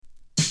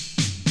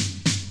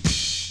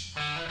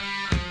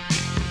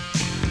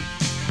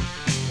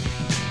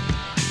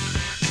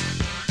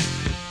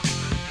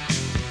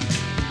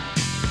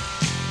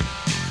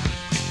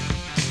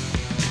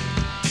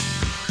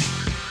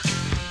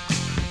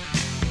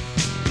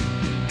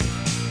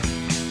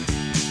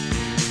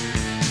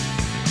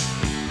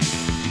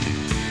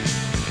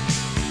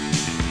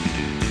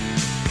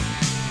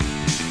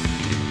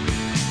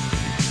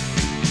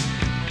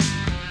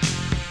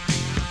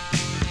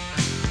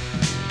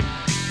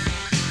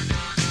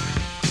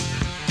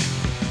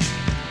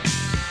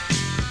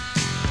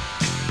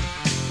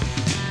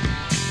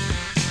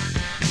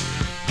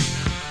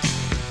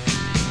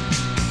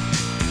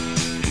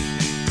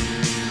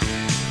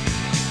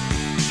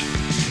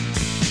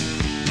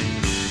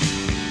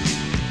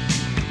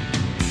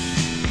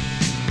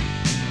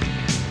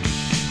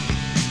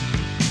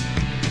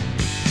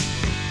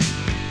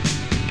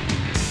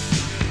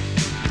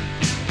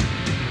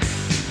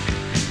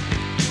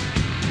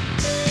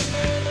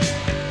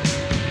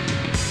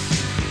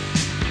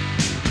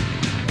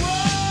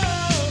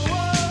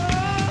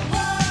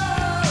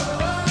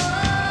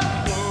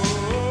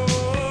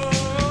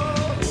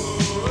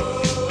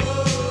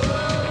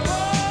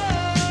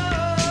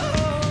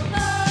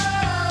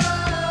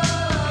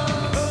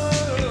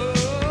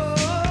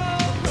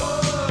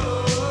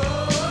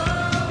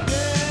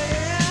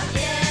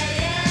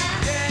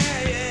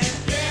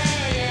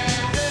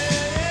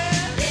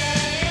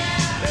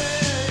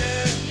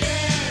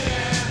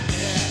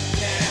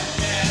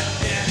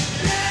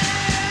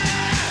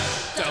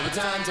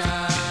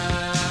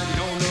time, you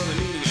don't know the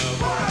meaning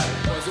of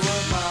what's the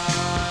word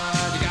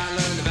hard, you gotta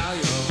learn the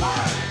value of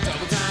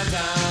double time,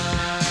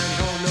 you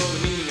don't know the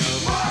meaning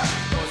of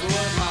what's the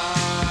word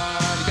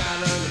hard, you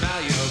gotta learn the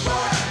value of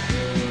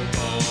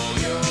pull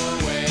your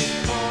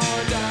weight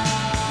or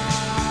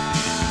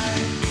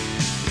die.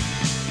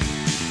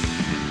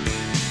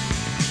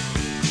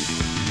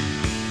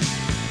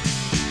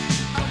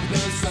 Up with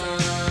the sun,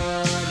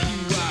 you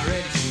are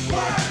ready to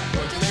work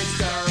till it's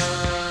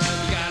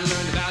done, you gotta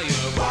learn the value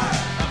of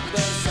up with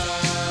the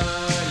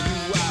sun, you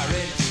are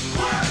ready to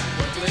work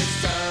till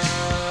it's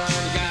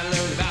done, you gotta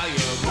learn the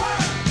value of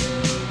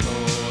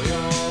pull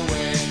your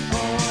weight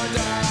or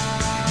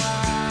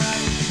die.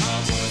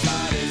 Our first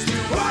fight is to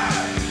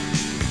work.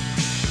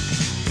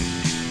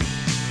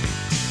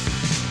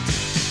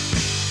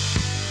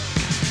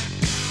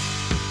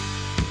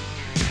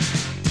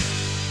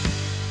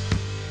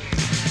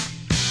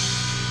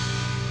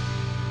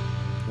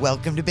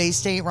 Welcome to Bay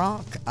State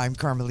Rock. I'm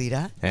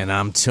Carmelita. And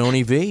I'm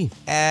Tony V.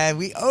 And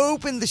we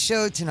opened the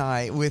show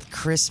tonight with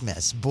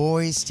Christmas,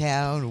 Boys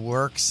Town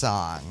Work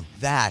Song.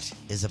 That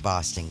is a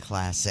Boston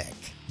classic.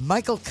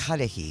 Michael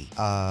Cudahy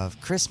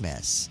of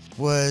Christmas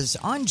was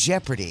on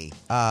Jeopardy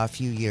a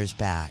few years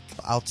back.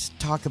 I'll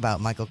talk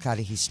about Michael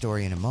Cudahy's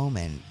story in a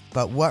moment.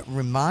 But what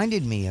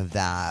reminded me of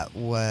that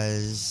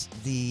was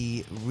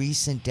the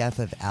recent death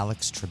of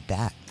Alex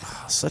Trebek.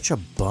 Such a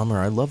bummer.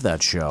 I love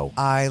that show.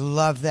 I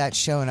love that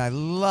show, and I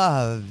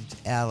loved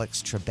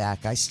Alex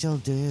Trebek. I still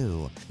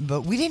do.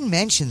 But we didn't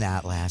mention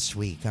that last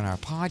week on our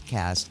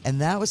podcast, and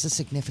that was a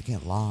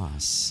significant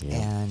loss. Yeah.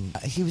 And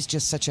he was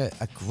just such a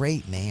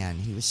great man.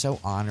 He was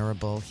so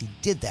honorable. He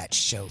did that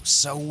show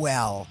so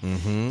well.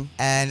 Mm-hmm.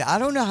 And I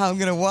don't know how I'm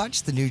going to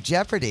watch the new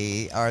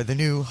Jeopardy or the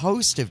new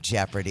host of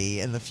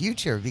Jeopardy in the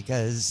future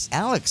because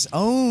Alex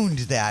owned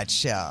that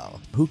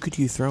show. Who could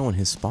you throw in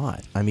his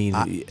spot? I mean,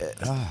 I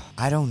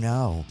don't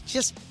know.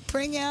 Just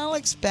bring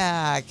Alex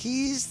back.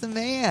 He's the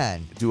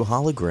man. do a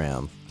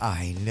hologram.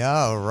 I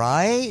know,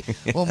 right?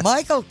 Well,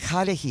 Michael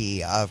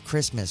Cudahy of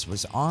Christmas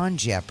was on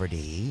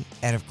Jeopardy,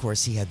 and of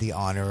course he had the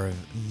honor of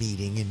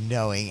meeting and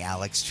knowing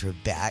Alex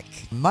Trebek.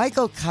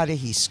 Michael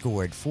Cudahy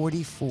scored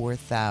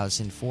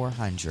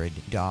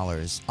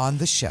 $44,400 on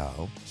the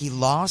show. He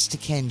lost to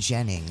Ken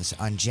Jennings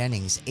on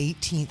Jennings'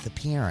 18th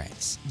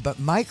appearance, but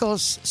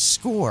Michael's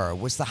score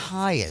was the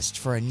highest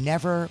for a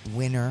never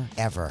winner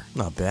ever.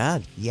 Not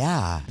bad.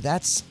 Yeah,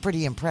 that's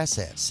pretty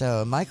impressive.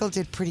 So Michael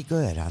did pretty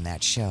good on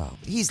that show.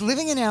 He's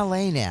living in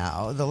LA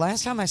now. The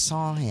last time I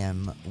saw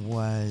him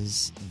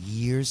was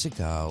years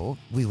ago.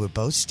 We were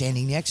both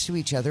standing next to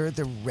each other at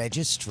the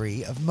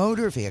registry of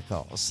motor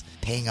vehicles,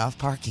 paying off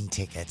parking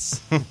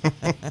tickets.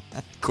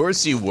 Of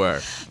course you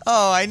were.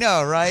 Oh, I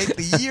know, right?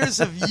 The years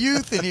of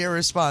youth and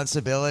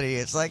irresponsibility.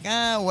 It's like,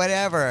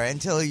 whatever,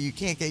 until you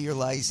can't get your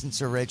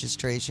license or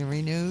registration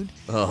renewed.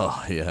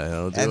 Oh, yeah,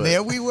 I'll do And it.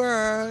 there we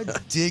were,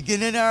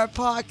 digging in our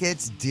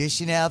pockets,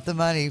 dishing out the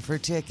money for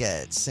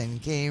tickets in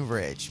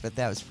Cambridge. But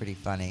that was pretty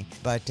funny.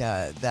 But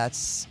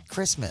that's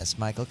Christmas.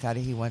 Michael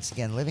Cudahy, once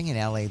again, living in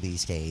LA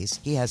these days.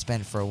 He has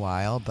been for a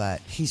while,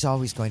 but he's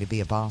always going to be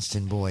a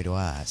Boston boy to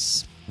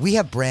us. We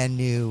have brand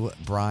new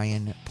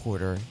Brian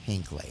Porter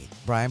Hinckley.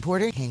 Brian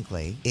Porter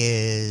Hinckley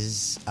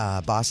is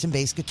a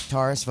Boston-based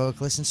guitarist,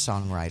 vocalist, and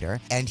songwriter,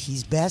 and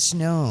he's best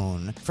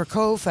known for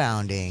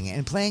co-founding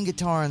and playing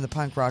guitar in the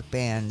punk rock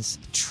bands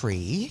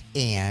Tree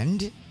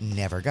and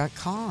Never Got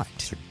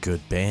Caught. They're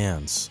good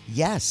bands.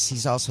 Yes,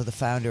 he's also the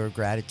founder of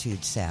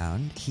Gratitude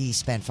Sound. He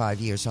spent 5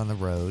 years on the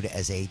road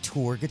as a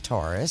tour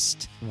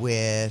guitarist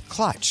with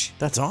Clutch.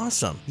 That's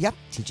awesome. Yep,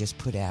 he just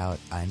put out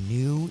a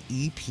new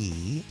EP,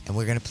 and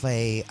we're going to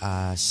play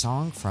a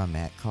song from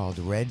it called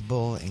Red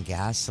Bull and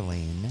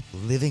Gasoline,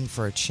 Living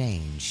for a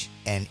Change,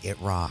 and it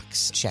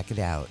rocks. Check it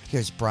out.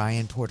 Here's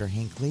Brian Porter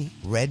Hinckley,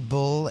 Red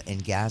Bull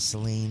and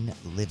Gasoline,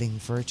 Living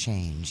for a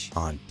Change.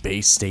 On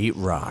Bay State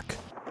Rock.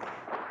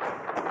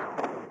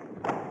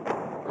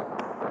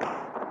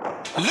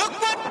 Look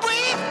what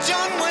we've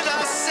done with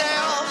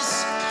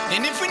ourselves,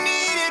 and if we need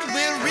it,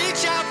 we'll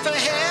reach out for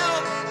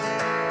help.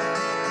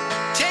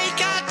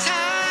 Take our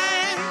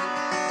time,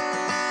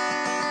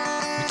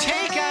 we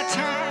take our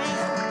time.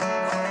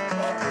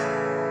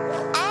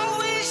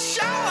 Always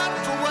show up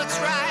for what's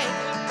right.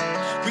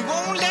 We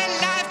won't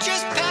let life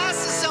just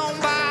pass us on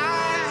by.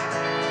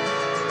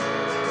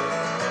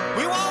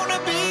 We wanna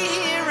be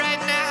here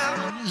right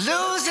now,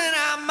 losing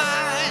our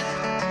mind.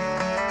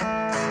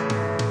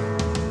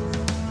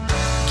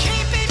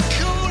 Keep it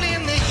cool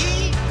in the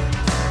heat,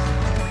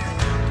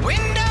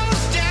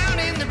 windows down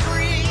in the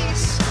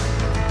breeze.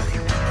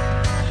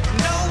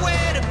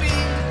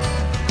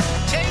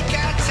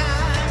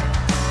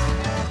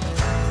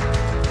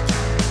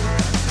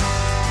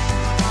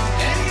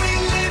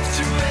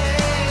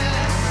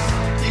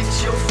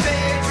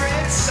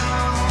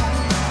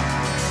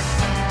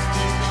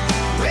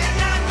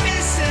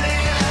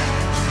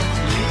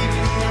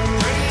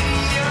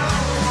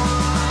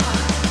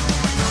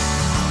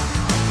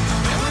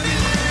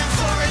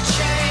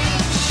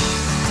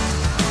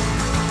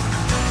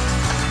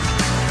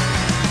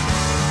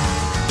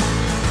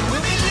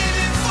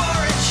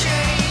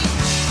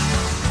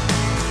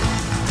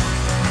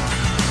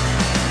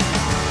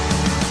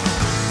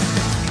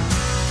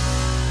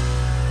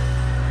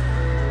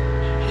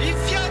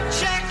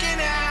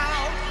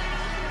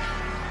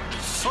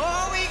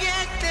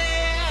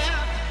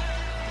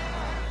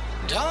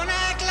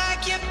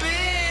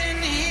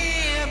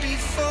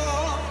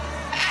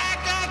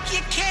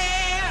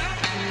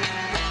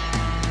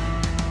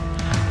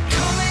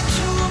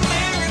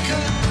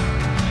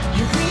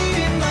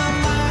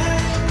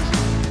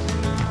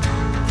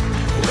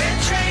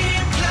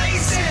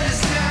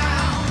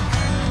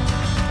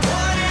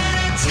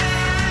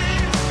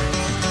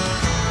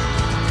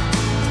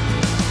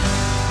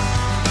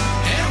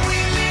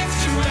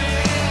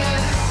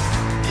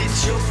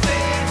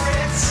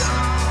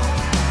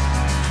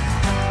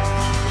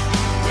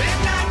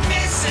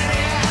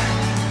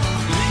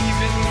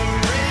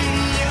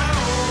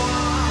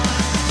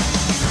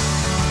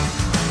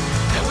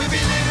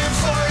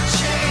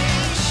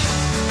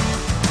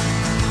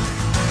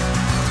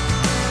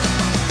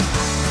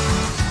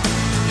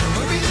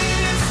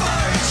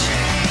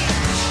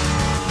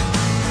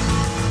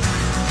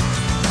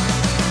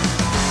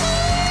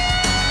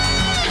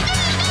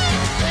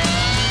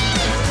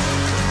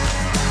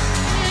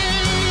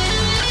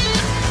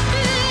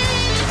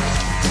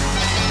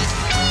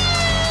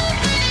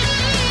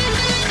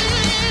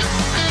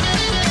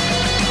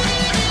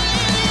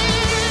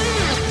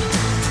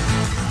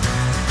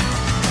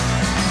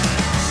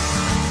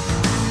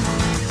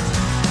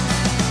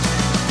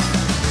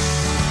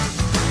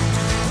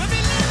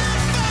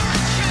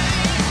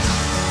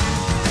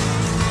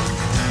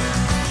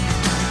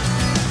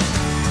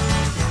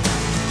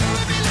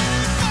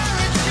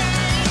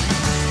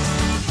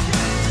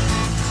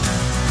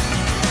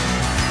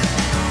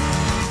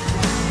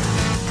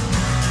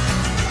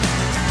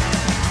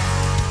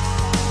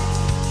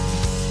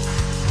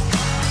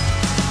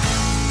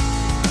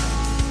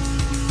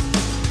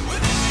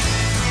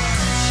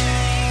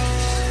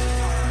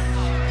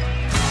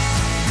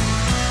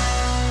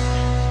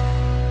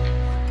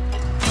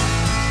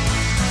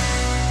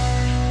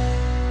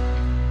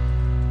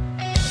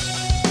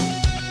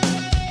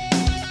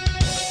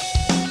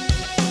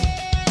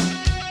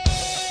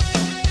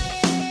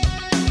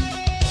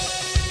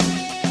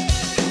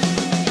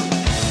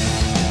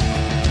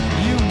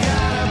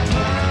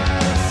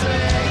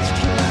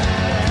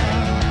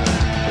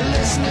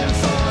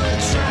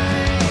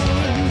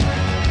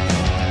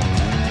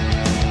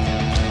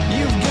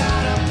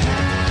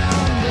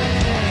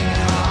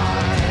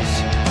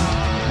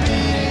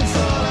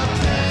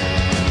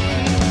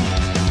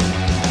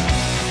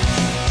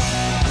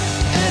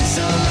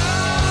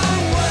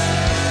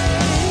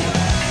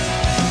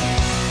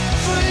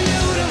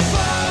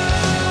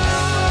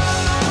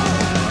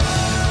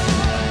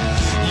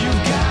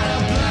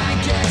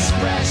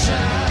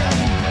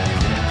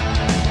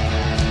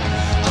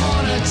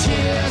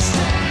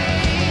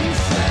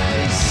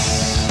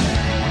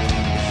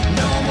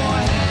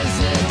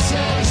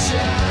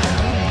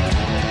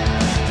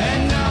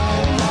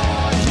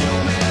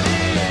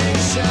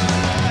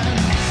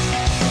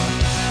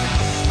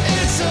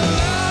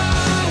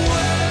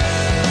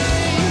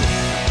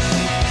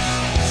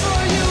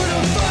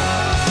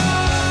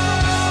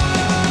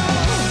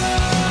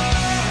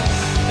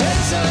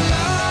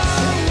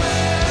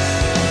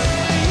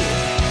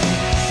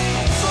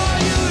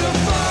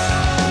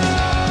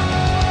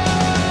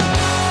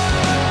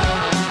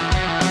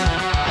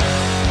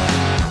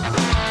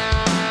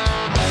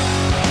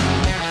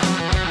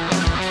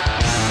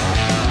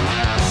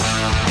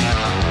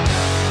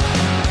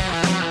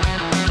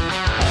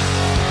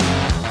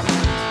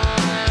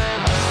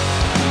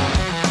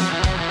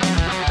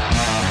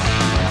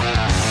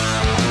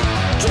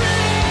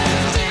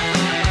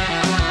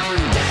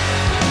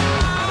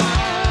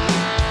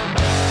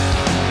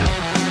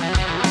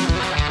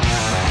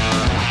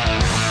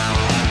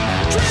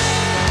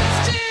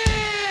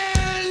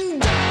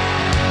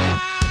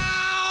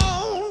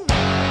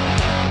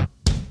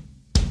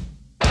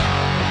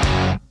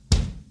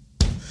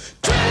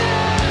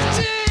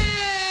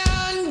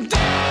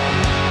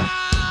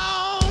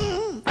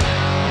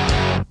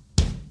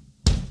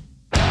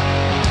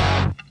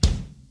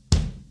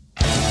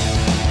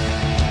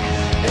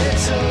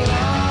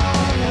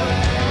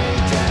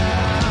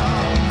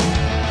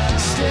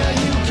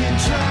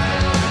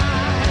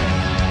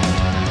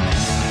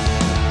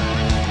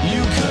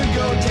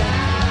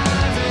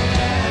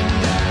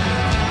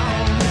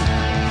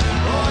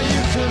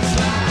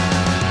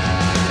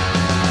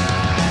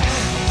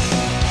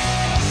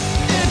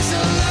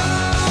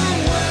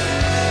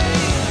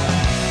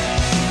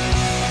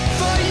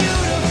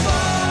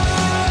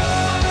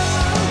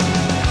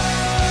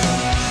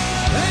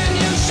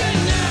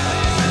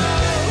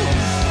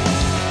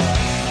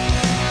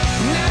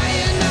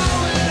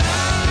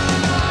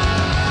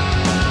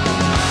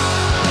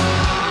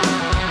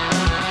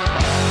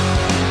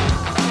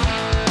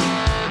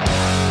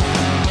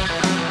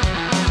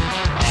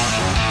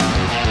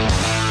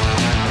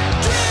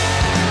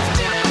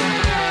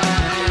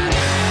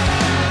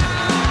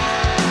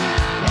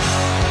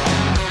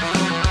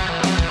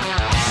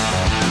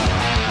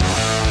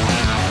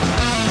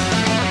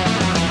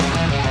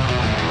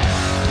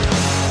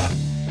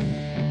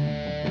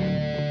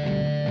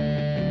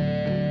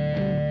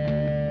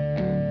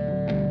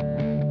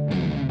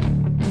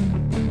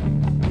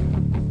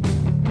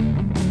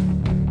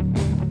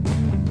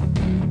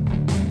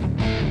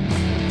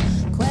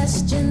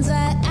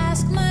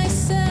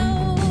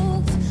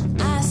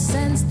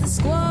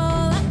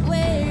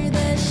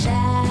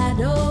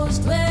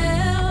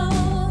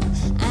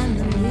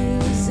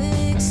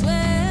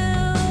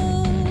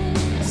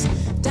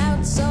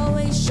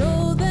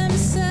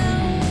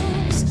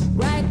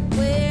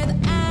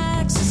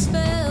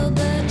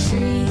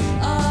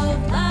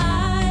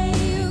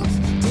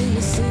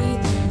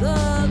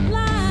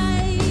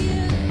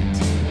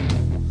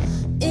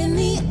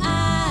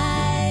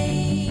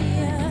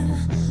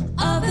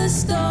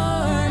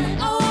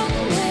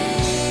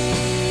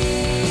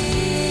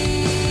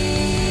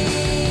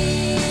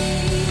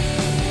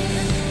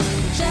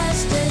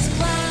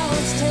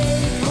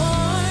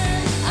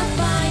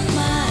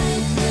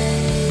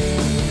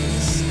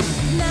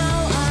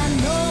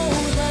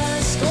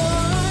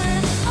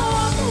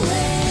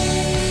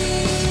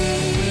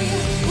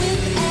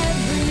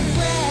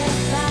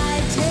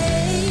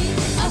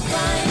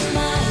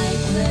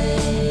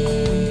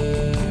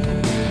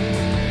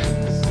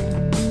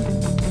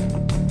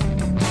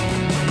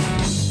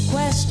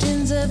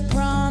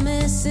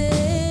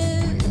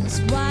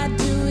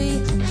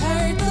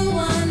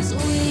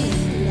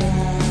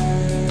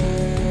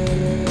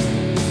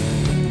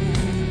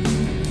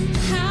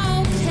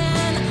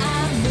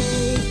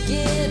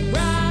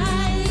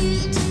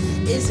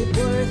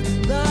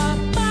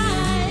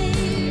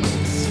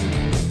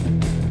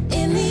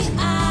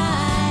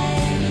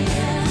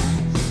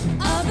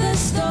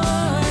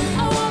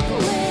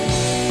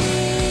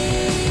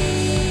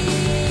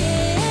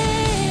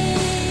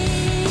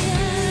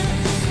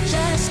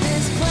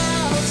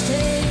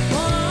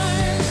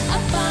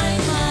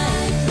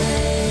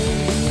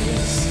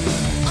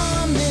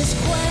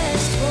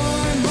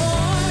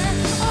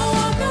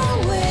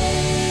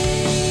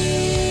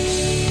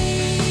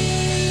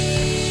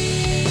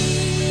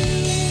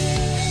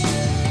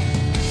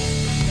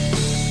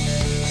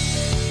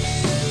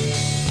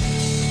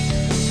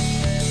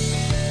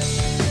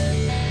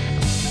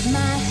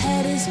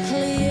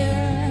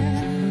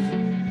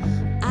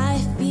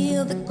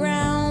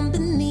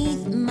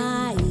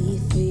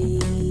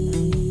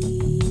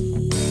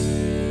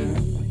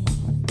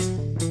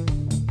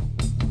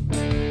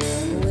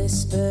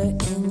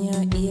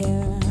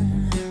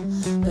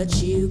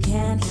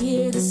 Can't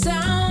hear the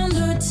sound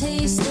or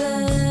taste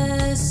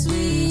the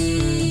sweet.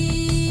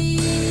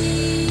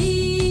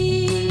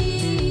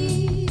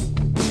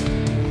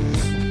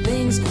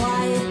 Things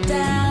quiet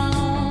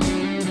down,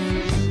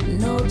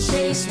 no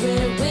chase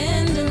where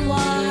wind and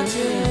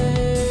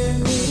water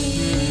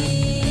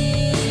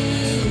meet.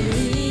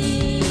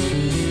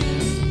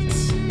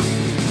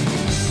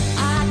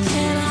 I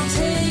cannot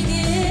take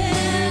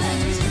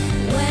it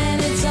when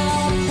it's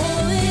all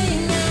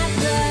pulling at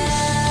the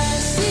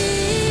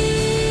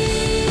seams.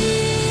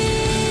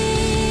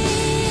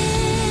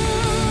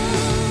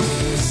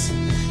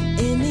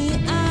 In the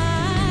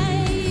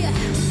eye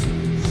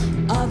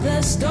of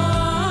the storm,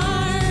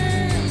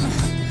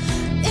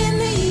 in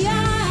the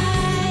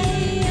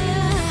eye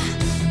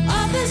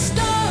of the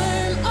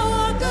storm, I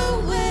walk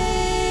away.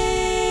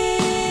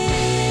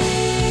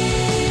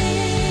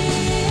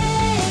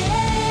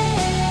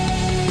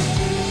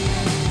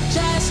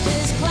 Just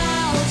as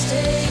clouds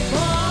take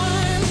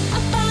form, I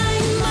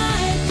find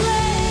my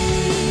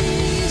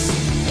place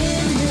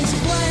in this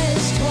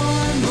quest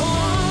for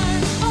more.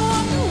 I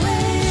walk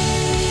away.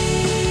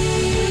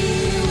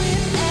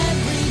 With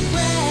every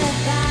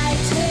breath I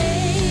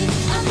take,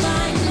 I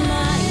find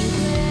my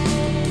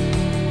place.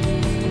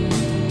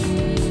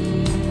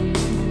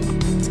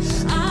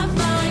 I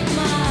find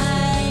my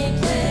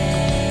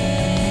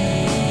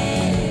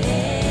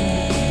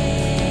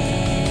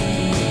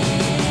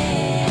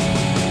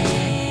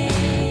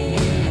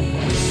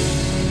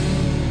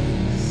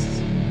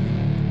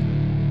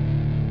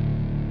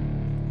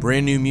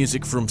Brand new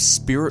music from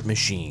Spirit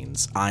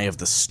Machines, Eye of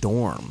the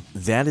Storm.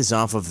 That is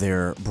off of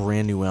their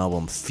brand new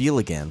album, Feel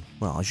Again.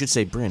 Well, I should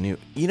say brand new.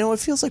 You know, it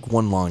feels like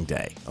one long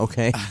day,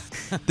 okay?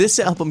 This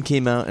album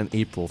came out on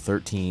April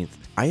 13th.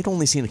 I had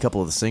only seen a couple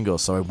of the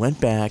singles, so I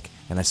went back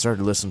and I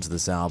started listening to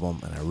this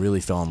album, and I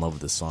really fell in love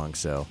with this song,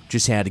 so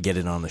just had to get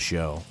it on the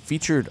show.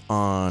 Featured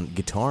on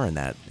guitar in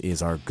that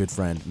is our good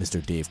friend,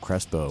 Mr. Dave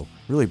Crespo,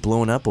 really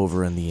blowing up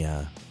over in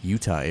the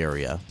Utah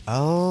area.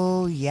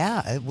 Oh,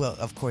 yeah. Well,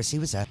 of course, he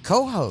was a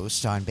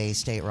co-host on Bay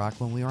State Rock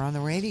when we were on the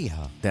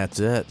radio. That's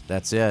it.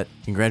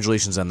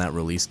 Congratulations on that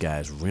release,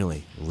 guys.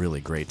 Really, really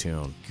great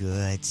tune.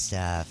 Good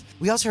stuff.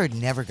 We also heard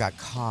Never Got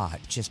Caught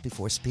just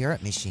before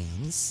Spirit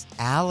Machines.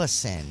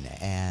 Allison,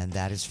 and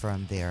that is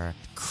from their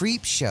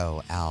Creep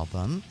Show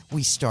album.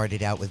 We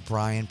started out with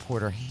Brian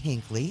Porter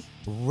Hinckley.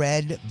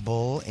 Red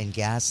Bull and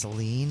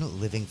Gasoline,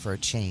 Living for a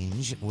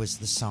Change was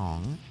the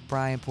song.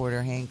 Brian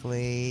Porter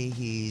Hinckley,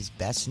 he's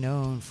best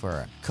known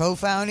for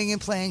co-founding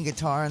and playing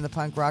guitar in the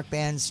punk rock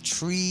bands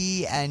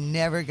Tree and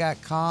Never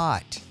Got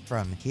Caught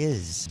from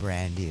his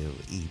brand new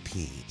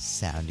EP.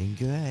 Sounding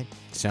good.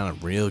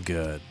 Sounded real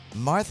good.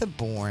 Martha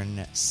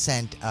Bourne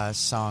sent a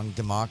song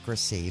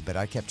Democracy, but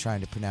I kept trying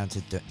to pronounce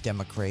it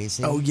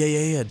Democracy. Oh,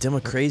 yeah.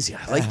 Democrazy.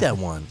 I like that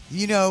one.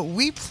 You know,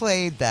 we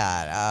played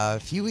that a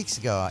few weeks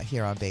ago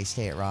here on Bay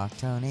State Rock,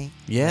 Tony.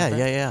 Yeah,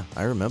 Remember? yeah.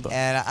 I remember.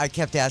 And I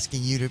kept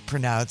asking you to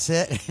pronounce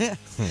it.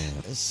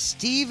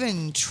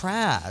 Stephen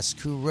Trask,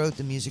 who wrote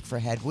the music for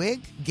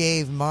Hedwig,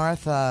 gave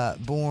Martha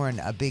Bourne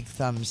a big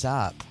thumbs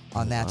up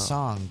on that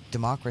song,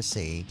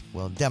 Democracy.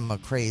 Well,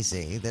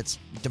 Democrazy. That's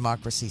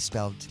democracy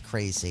spelled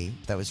crazy.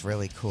 That was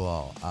really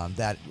cool.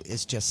 That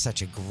is just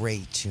such a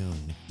great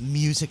tune,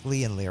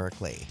 musically and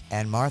lyrically.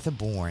 And Martha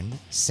Bourne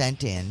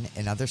sent in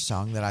another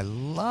song that I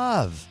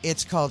love.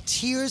 It's called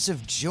Tears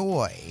of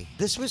Joy.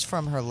 This was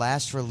from her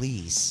last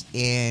release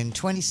in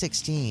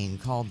 2016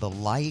 called The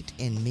Light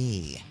in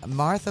Me.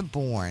 Martha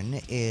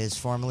Bourne is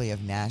formerly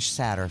of Nash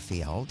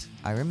Satterfield.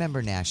 I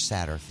remember Nash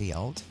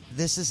Satterfield.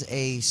 This is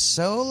a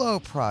solo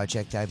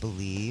project, I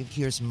believe.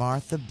 Here's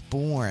Martha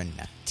Bourne,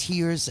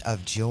 Tears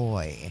of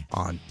Joy.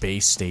 On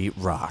Bay State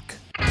Rock.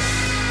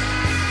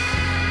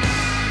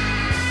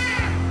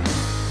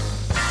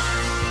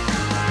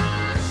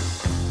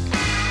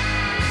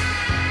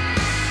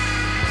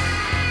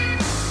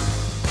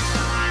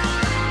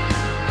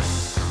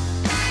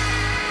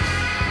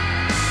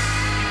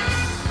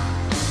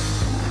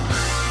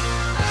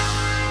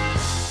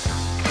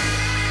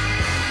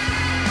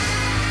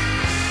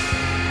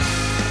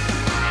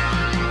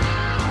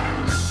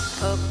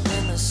 Up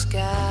in the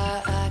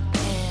sky, I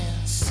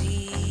can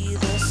see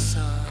the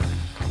sun.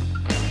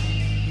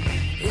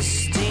 It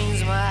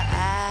stings my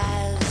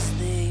eyes,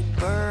 they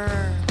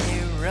burn,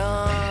 they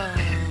run.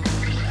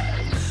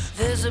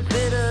 There's a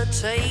bitter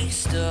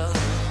taste of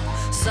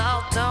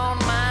salt on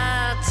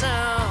my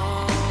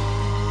tongue.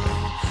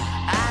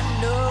 I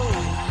know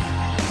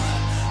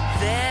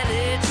that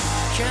it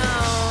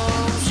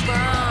comes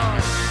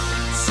from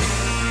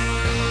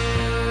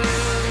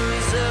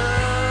tears of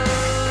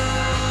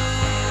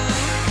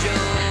joy.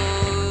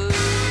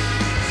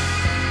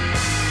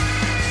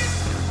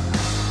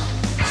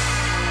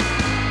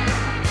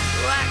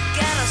 I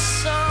got a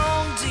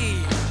song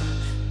deep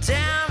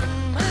down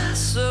in my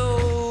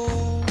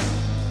soul.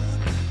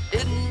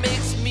 It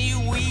makes me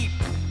weep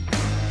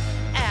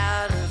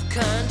out of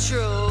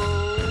control.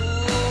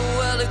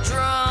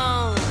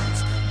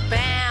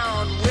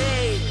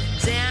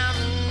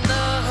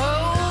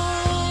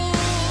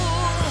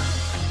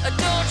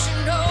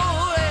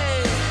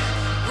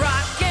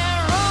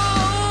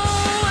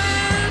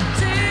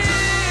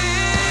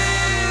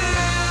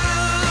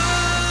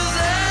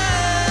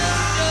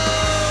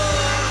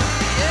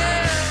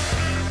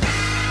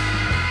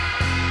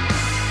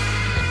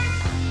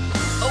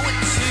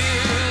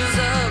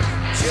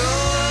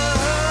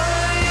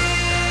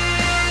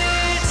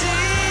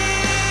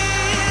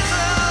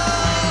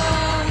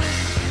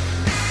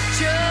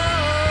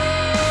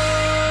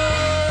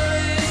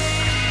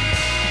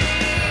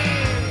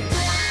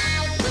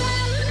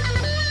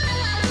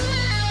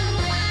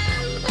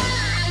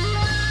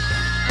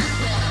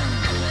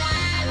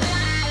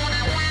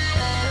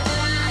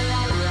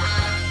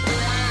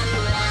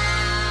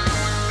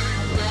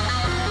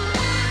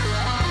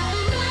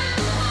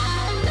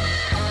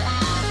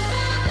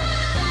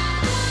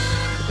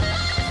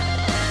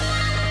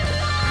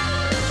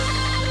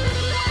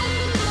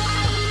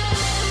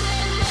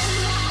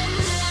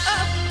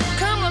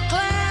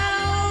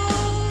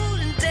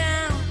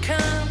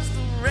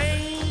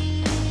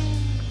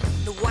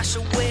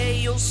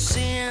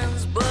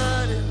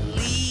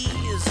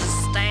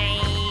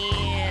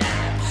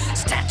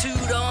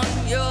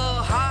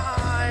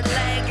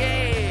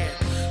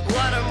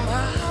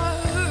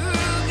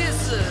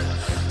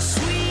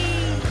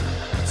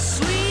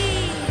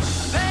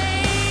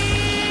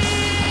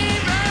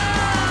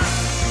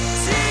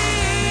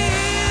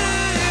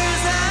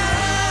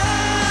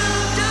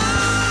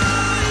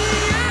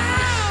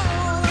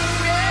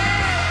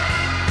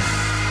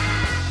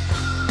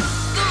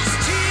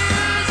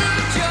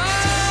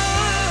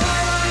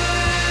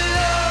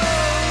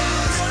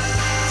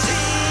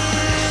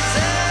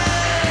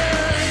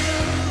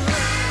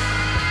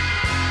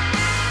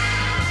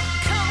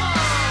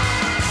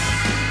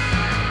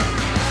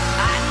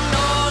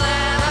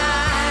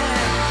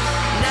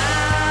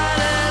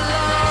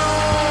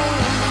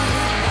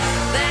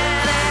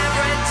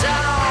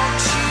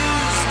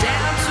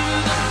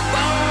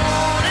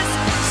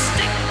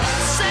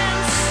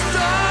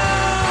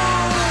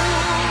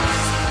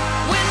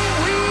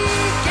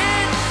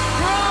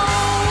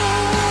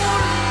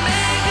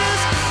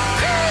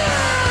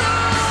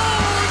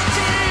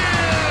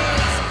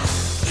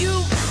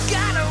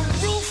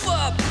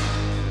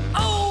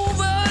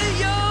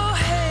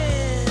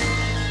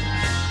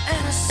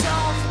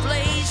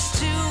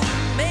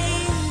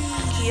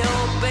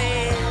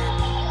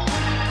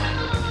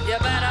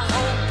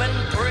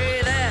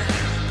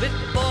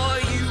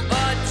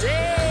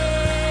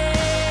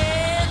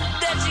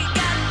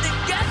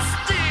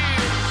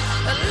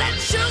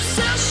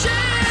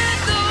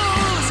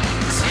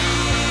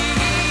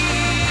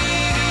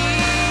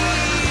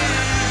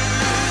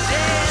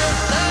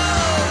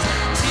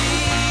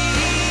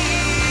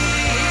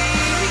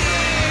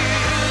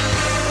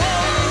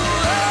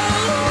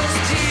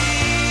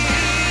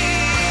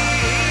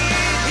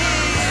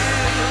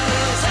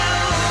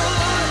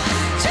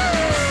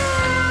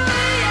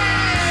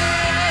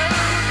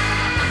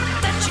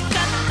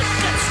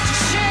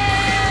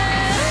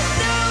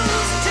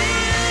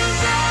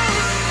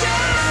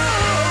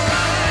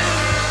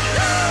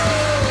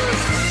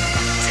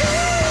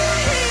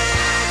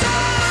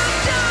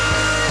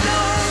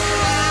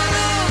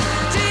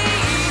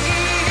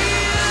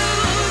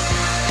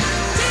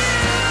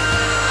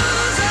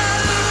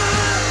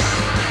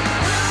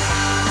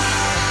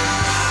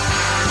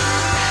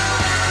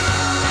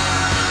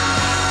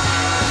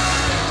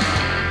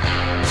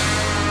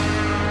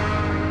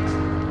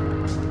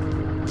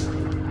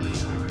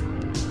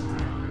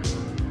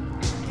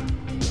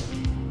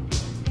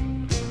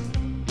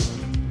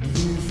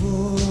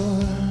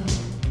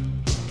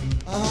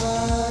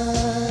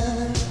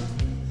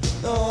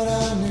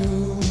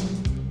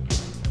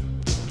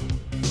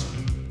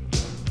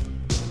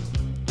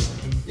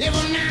 Yeah,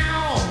 but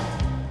now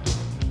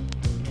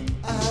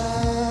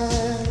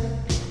I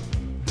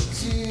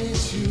see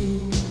it's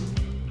you.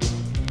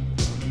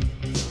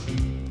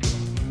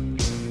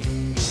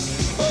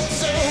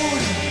 What's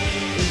old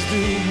is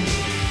new.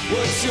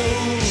 What's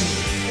old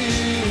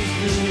is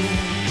new.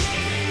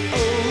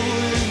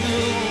 Old is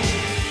new.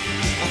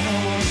 How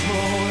much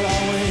more I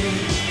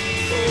wait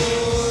for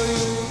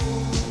you.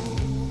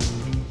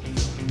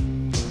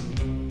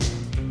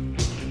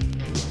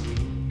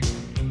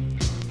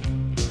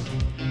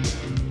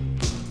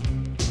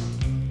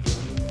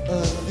 A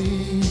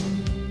thief,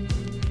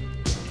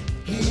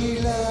 he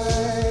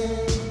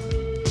lied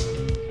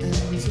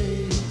and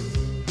takes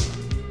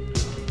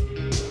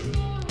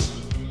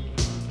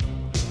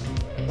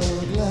a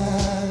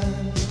glass,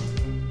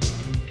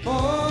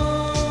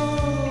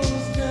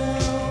 falls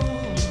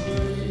down,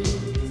 breaks.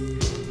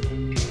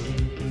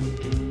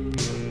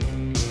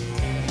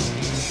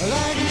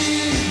 Like me,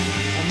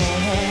 I'm a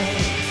heart.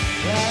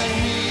 Like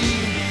me,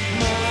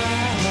 my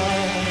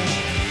heart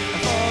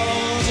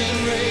falls and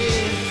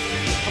breaks.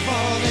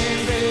 Falls and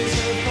breaks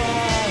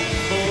apart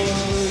for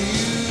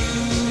you.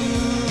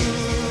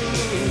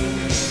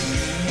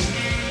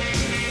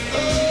 Oh,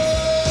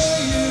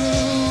 you.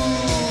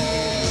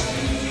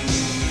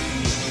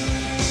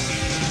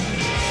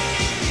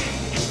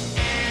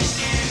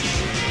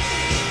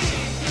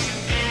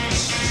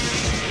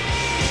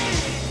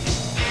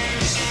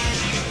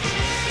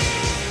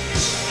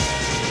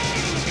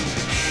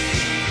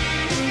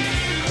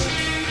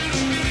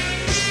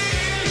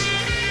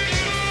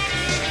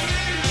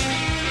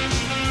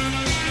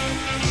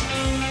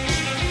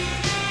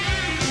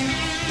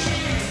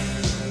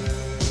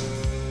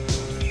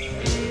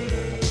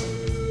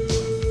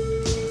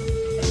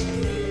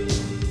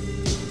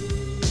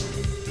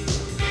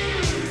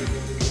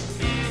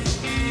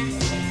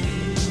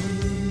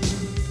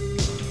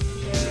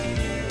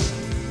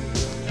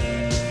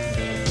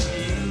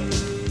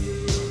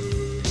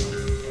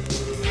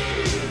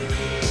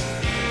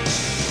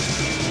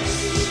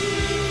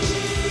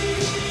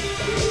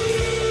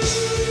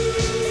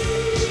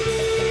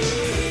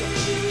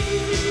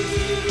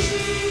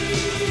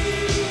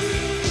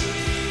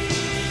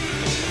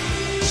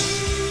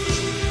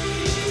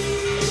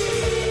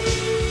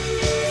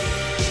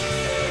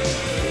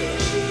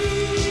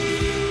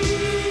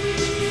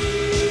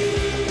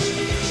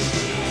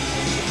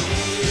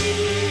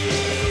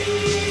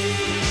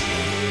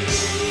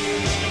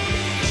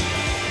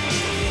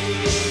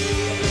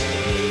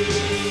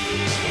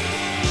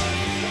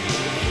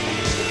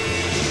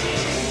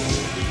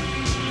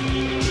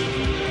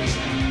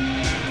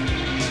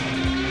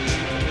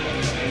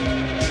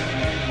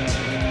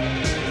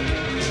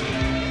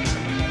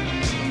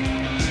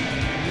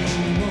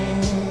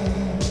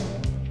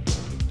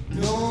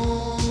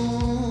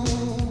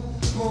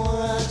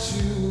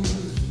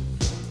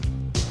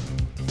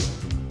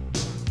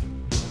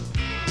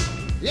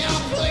 Yeah,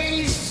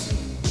 please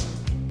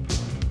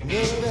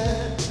go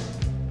back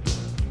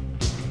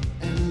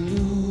and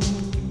lose.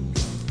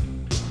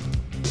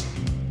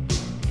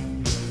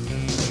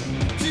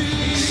 To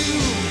you,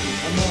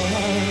 I'm a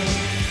heart.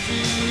 To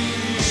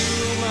you,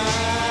 my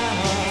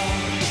heart.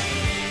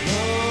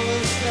 No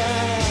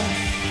style,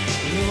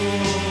 no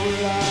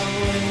love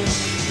wait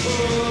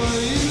for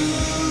you.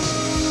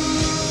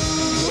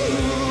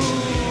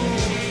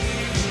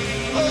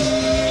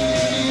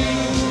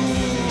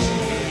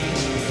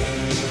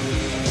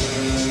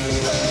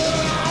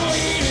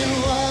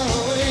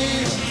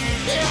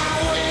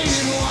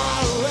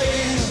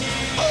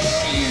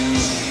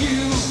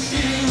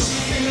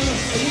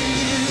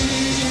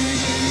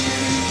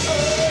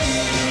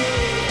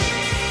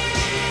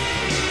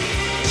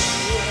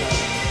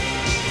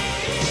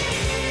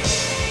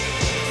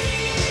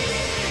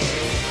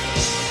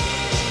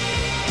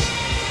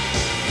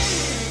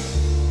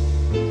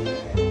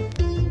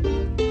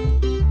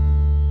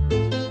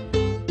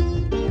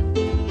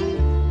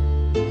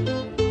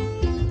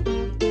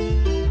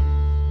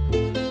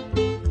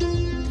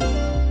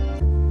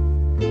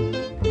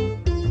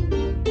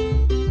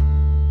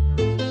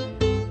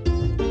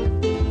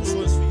 This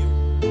one's for you.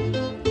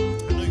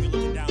 I know you're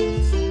looking down on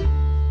this.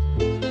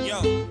 Yo,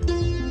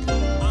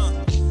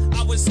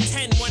 I was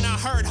 10 when I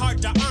heard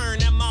hard to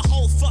earn, and my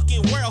whole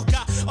fucking world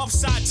got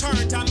upside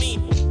turned. I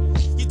mean,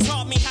 you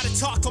taught me how to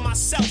talk to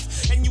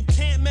myself, and you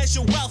can't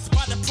measure wealth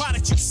by the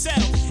product you sell.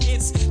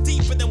 It's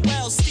deeper than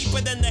wells,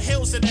 steeper than the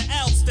hills of the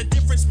Alps. The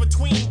difference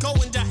between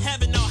going to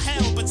heaven or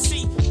hell. But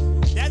see,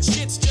 that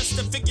shit's just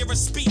a figure of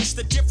speech.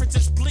 The difference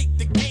is bleak.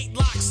 The gate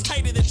locks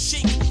tighter than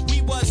cheek.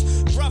 We was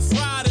rough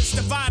riders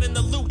dividing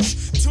the loot.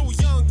 Two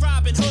young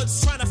Robin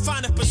Hoods trying to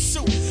find a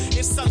pursuit.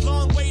 It's a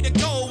long way to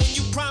go when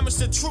you promise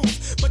the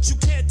truth, but you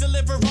can't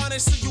deliver on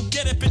it, so you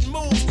get up and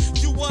move.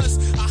 You was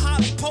a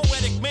highly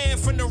poetic man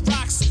from the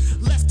rocks,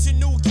 left to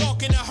New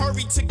York in a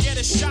hurry to get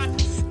a shot.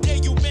 There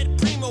you met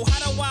Primo,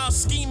 had a wild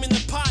scheme in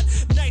the pot.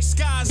 Nice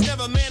guys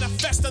never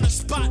manifest on the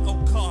spot. Oh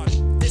God,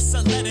 this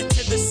a letter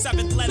to the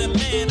seventh letter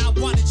man. I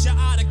wanted your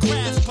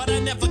autograph, but I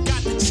never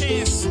got the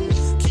chance.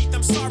 Keith,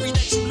 I'm sorry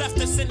that you left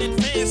us in in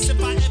advance.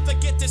 If I ever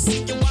get to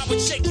see you, I would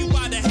shake you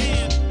by the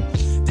hand.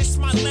 This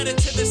my letter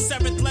to the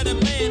seventh letter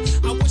man.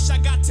 I wish I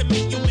got to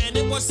meet you, man.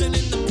 It wasn't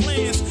in the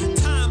plans.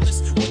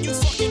 Timeless when you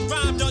fucking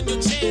rhymed on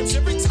your jams.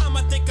 Every time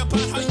I think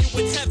about how you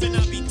in heaven,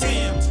 I'll be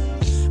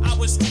damned. I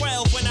was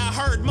 12 when I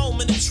heard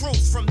Moment of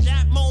Truth. From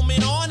that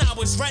moment on, I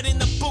was right in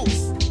the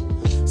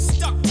booth.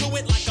 Stuck to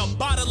it like a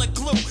bottle of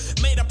glue.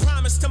 Made a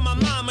promise to my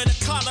mom and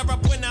a collar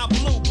up when I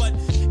blew, but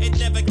it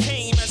never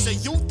came. As a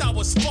youth, I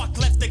was fucked,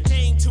 left the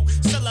game to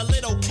sell a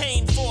little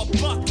cane for a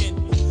bucket.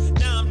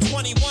 Now I'm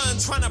 21,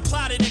 trying to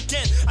plot it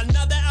again.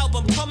 Another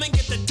album coming,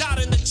 get the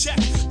dot in the check.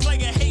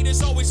 Player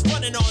haters always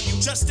running on you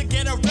just to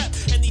get a rep.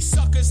 And these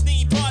suckers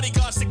need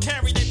bodyguards to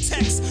carry the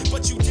text.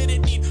 But you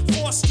didn't need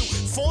force to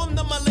form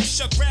the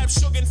militia. Grab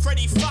Suge and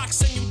Freddie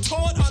Fox and you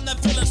taught on the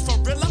villains for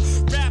real.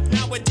 Rap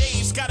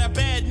nowadays got a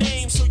bad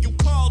name, so you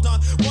called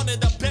on one of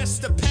the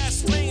best to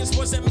pass flames.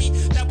 Wasn't me,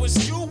 that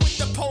was you with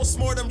the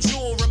postmortem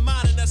jewel,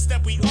 reminding us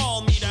that we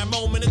all need our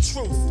moment of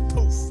truth.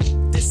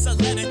 Poof. This a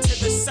letter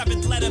to the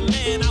seventh letter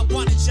man. I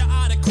wanted your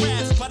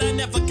autograph, but I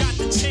never got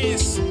the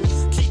chance.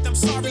 Keith, I'm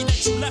sorry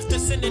that you left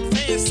us in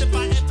advance. If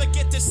I ever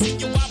get to see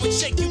you, I would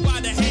shake you by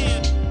the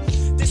hand.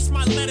 This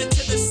my letter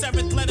to the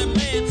seventh letter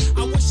man.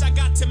 I wish I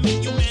got to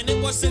meet you, man.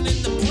 It wasn't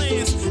in the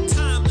plans.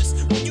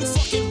 Timeless when you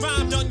fucking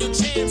rhymed on your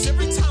jams.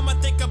 Every time I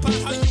think about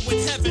how you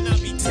in heaven, I'll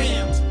be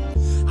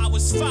damned. I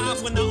was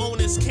 5 when the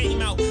owners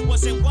came out.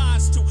 Wasn't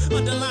wise to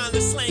underline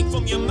the slang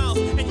from your mouth.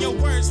 And your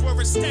words were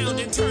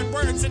astounding. Turned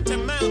words into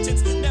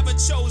mountains. Never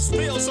chose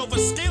bills over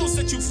skills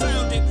that you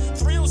founded.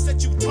 Thrills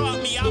that you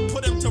taught me, I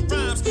put them to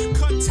rhymes.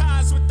 Cut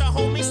ties with the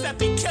homies that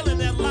be killing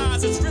their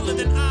lives. It's realer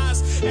than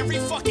eyes. Every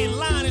fucking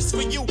line is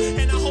for you.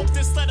 And I hope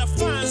this letter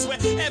finds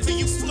wherever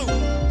you flew.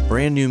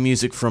 Brand new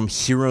music from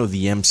Hero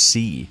the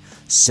MC,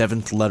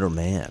 Seventh Letter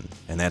Man,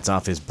 and that's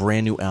off his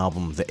brand new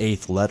album, The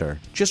Eighth Letter,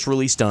 just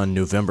released on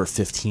November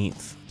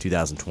 15th,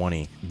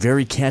 2020.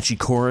 Very catchy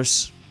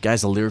chorus.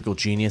 Guy's a lyrical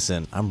genius,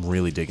 and I'm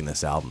really digging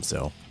this album,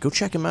 so go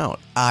check him out.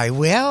 I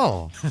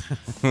will.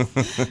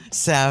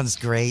 Sounds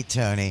great,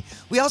 Tony.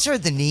 We also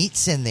heard the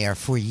Neats in there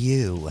for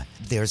you.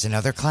 There's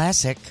another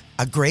classic,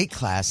 a great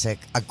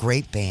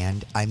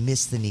band. I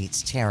miss the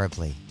Neats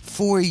terribly.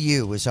 For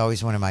You was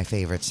always one of my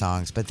favorite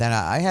songs, but then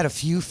I had a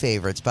few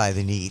favorites by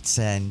the Neats,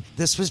 and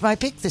this was my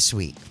pick this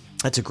week.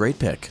 That's a great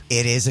pick.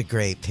 It is a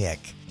great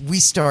pick. We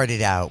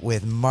started out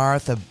with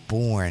Martha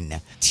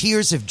Bourne,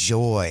 Tears of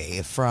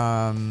Joy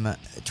from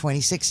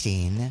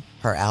 2016.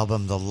 Her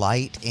album, The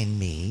Light in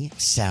Me,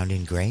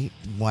 sounding great.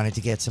 Wanted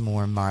to get some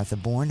more Martha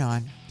Bourne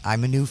on.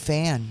 I'm a new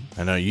fan.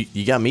 I know,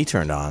 you got me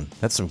turned on.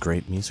 That's some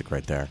great music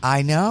right there.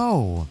 I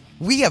know.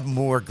 We have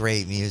more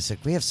great music.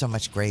 We have so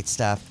much great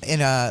stuff.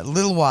 In a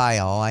little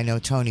while, I know,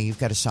 Tony, you've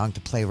got a song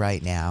to play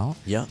right now.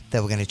 Yeah.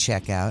 That we're going to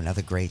check out.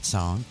 Another great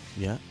song.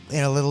 Yeah.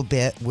 In a little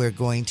bit, we're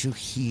going to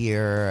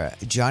hear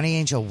Johnny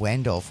Angel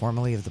Wendell,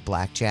 formerly of the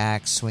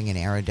Blackjacks, Swingin'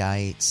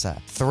 Erudites,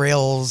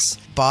 Thrills,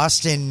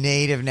 Boston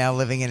native, now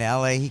living in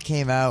L.A. He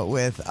came out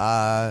with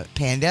a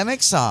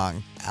pandemic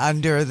song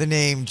under the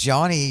name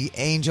Johnny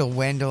Angel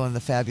Wendell and the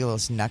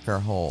Fabulous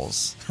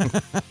Knuckerholes.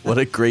 What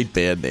a great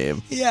band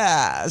name.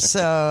 Yeah,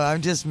 so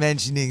I'm just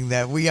mentioning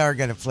that we are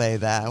going to play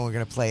that, and we're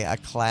going to play a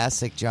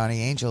classic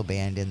Johnny Angel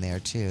band in there,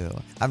 too.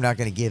 I'm not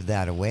going to give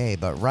that away,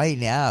 but right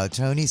now,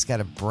 Tony's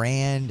got a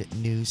brand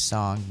new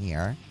song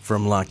here.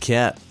 From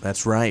Laquette,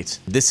 that's right.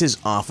 This is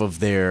off of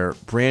their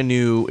brand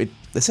new...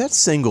 It's that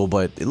single,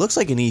 but it looks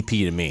like an EP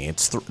to me.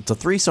 It's a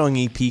 3-song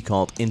EP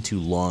called Into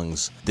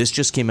Lungs. This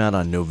just came out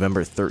on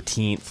November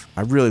 13th.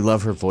 I really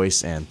love her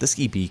voice, and this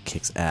EP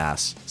kicks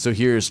ass. So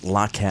here's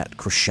Laquette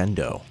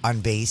Crescendo.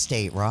 On Bay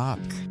State Rock.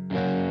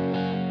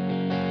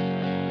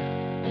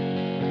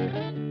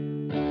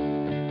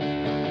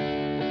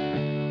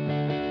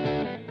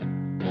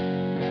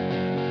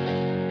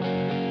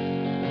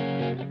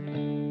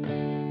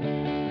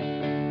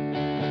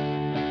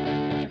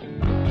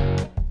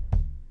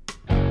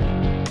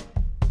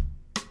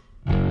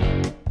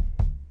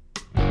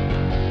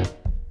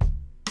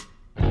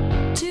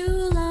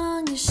 Too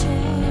long a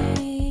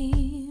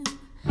shame.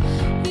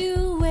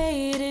 You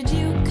waited,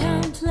 you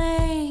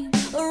complained,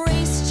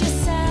 erased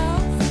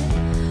yourself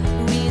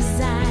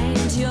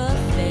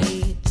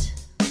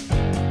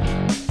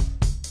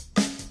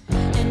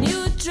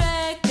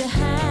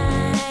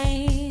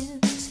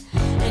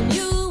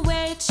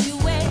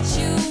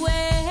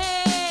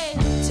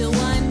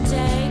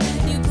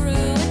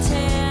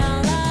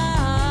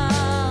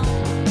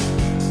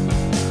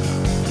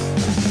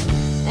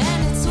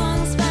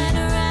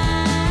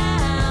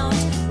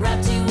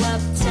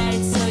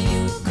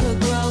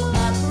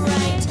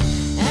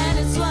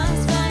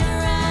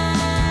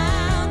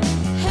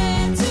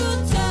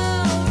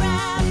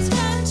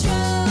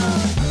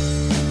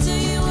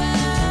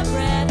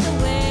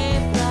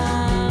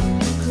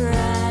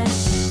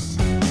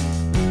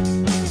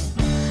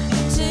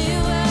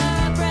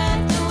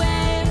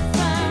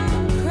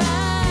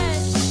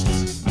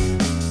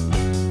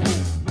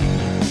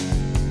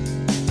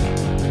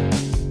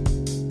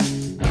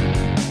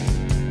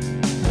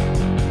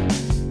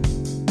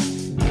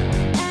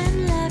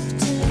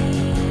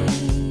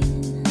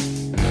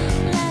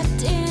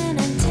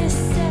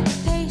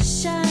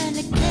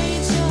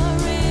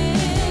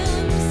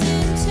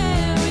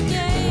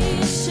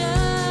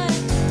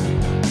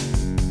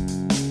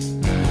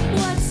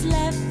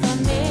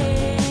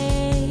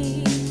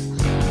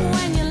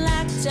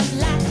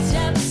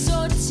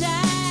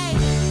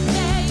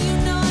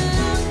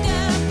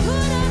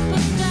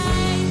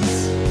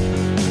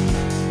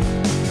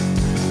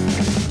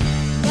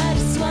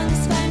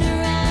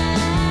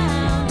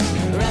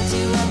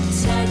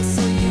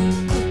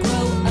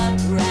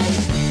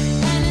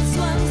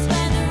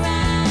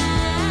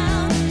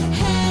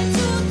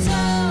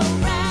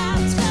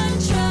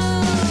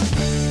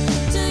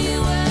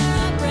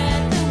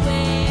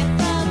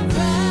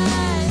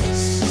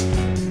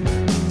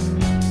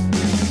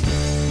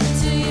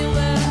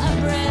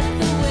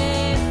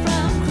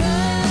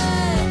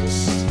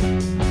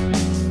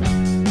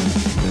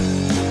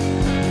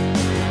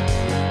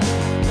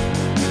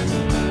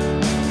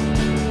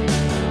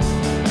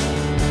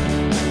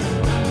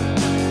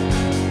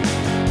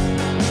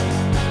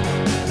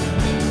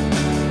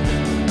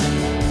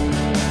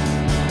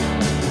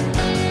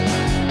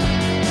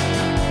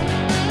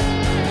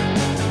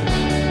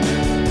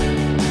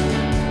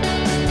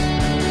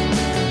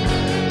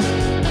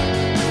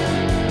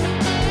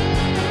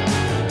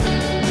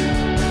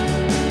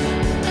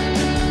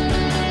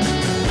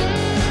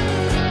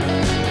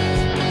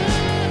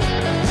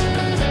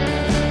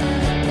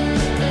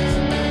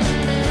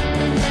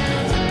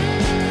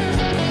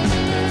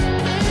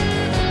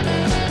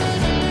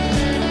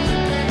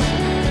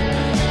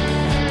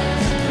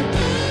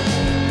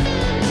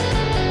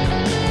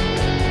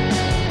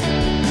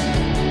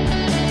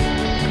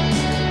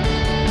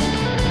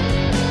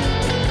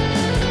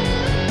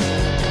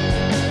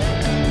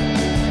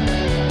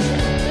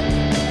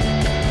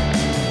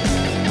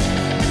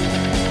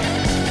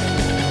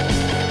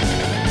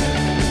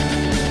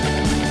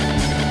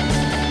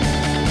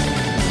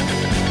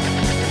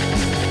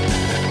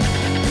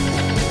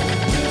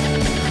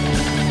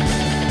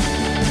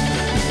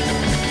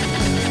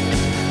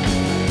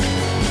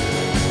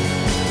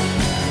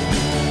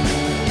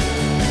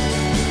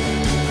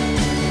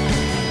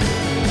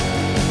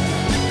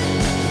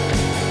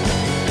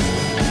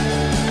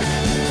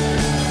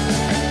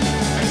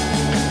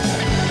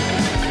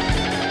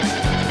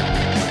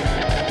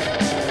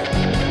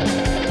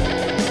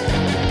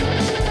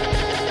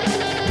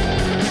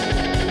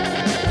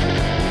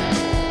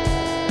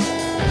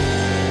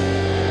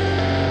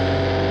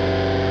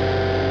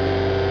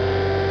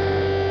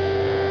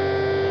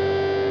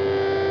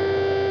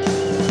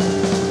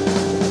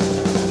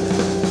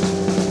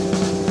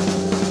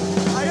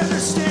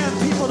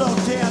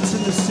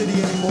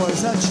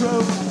is that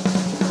true?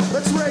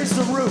 Let's raise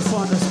the roof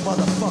on this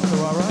motherfucker,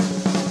 all right?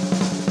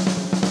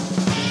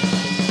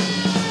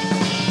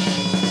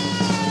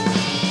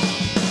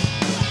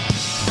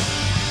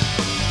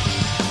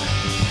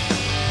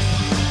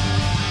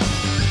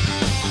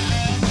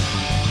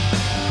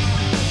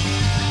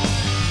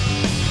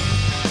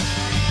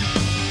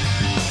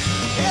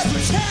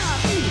 Every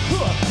time you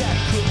hook that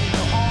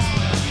criminal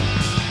arm,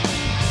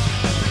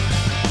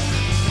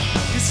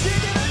 you're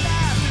sticking a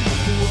knife in the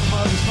poor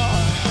mother's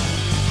heart.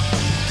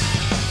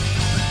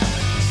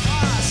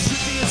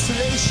 Strip the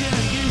insulation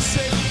and you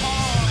save the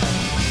arm.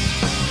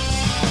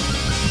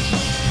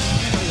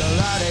 You need a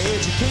lot of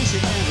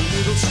education and a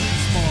little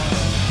street smart.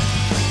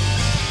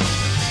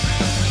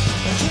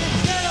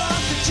 Get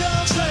off the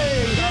jump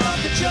train, get off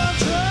the jump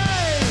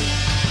train.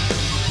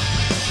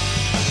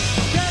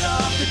 Get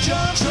off the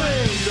jump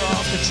train, get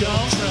off the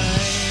jump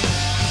train.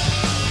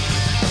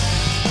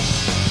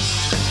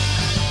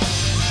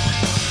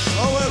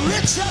 Oh, a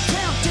rich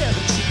uptown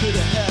devil, you could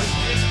have had it.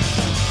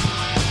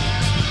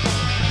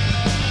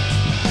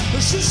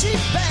 But she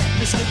bad,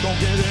 mister, don't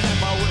get it in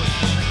my way.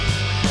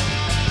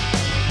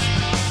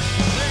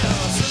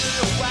 Well, some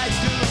little white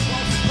girl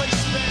wants to play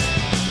spin.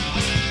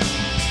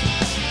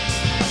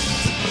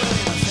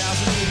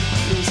 1,000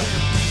 years in.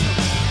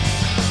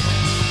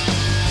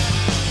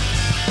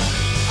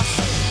 I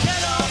said,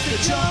 get off the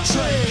jump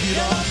train, get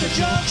off the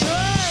jump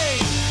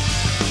train.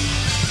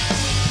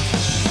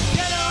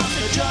 Get off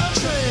the jump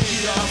train,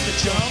 get off the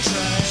jump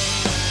train.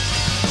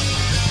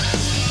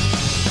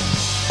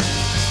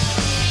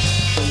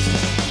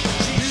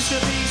 She used to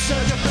be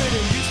such a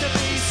pretty, used to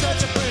be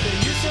such a pretty,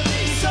 used to be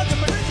such a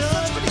pretty, such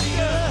a pretty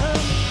girl.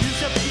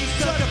 Used to be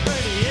such a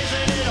pretty,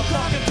 isn't it a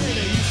fucking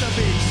pity? Used to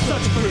be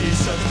such a pretty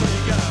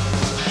girl.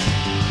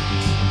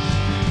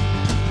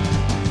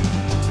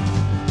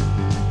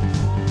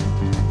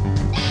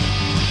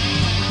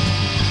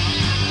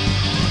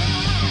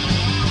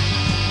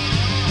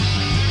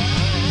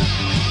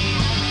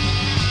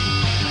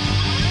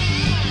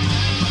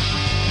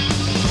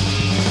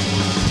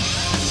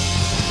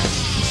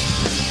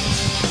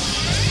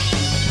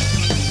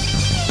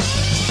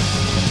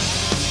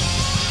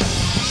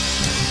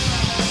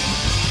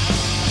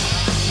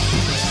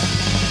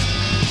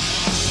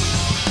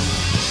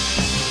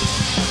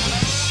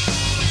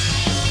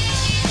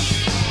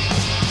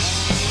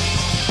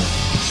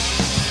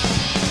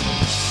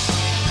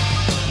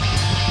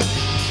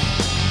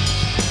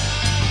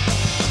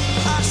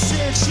 I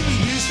said she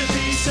used to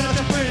be such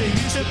a pretty,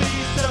 used to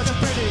be such a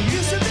pretty,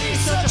 used to be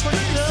such a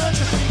pretty, such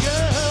a pretty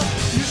girl.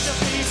 Used to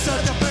be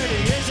such a pretty,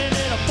 isn't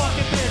it a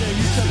fucking pity?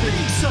 Used to be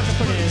such a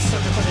pretty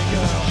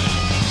girl.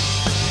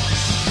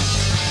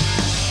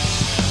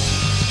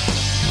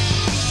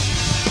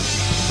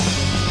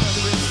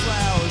 Whether it's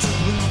flowers that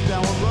bloom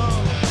down a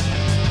road.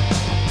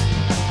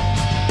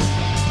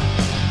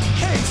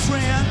 Hey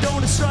friend,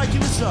 don't it strike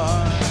you as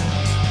odd?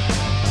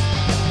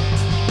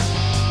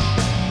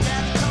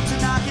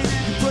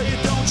 But you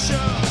don't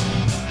show.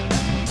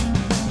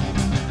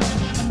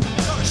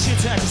 Other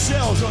shit's acting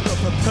cells under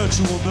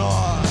perpetual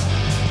gnaw.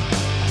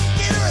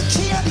 Get her a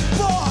candy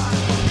bar.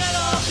 Get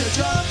off the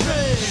jump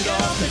train. Get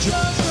off the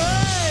jump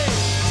train.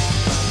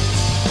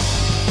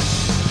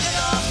 Get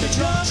off the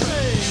jump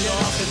train. Get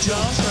off the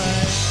jump train.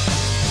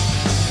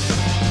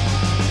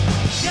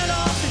 Get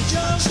off the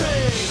jump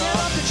train. Get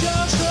off the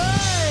jump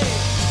train.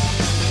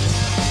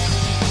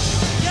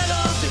 Get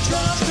off the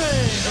jump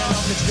train. Get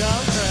off the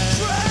jump train.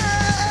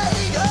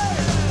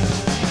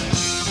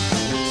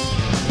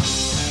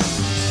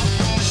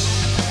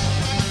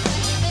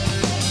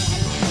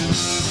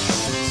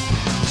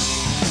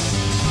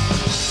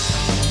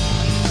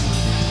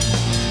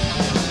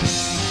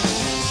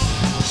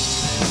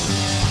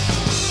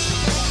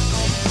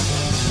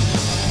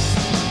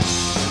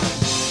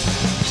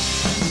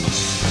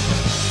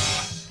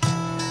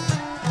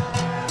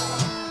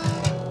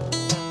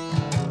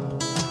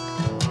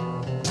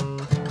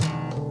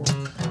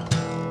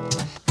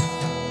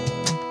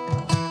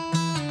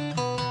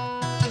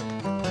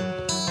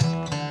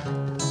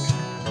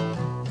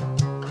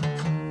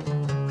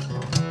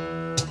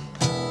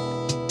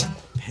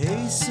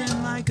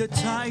 Pacing like a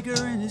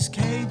tiger in his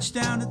cage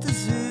down at the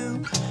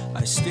zoo.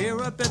 I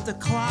stare up at the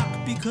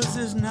clock because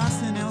there's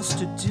nothing else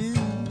to do.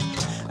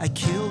 I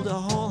killed a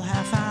whole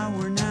half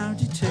hour now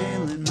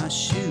detailing my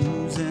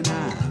shoes, and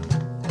I'm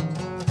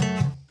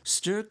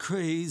stir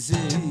crazy.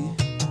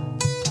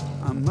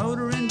 I'm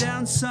motoring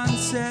down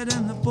Sunset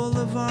and the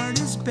boulevard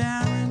is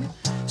barren.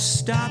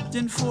 Stopped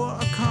in for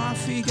a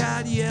coffee,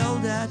 got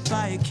yelled at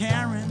by a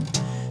Karen.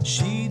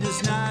 She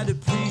does not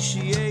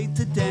appreciate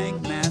the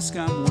dank mask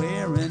I'm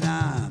wearing.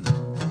 I'm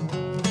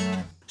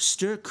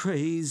stir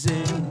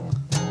crazy.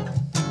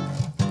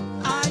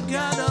 I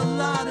got a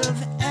lot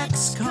of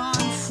ex-con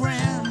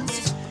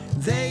friends.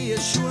 They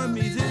assure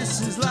me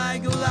this is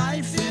like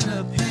life in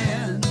a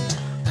pen.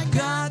 I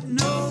got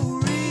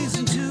no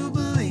reason to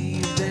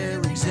believe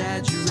they're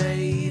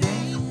exaggerating.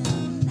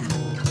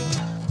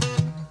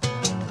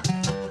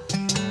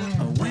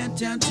 I went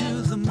down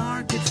to the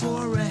market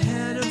for a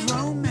head of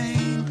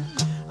romaine.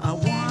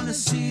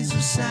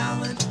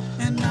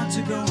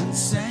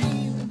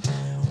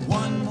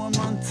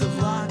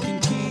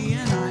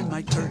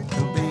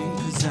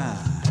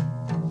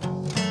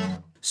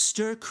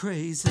 stir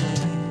crazy.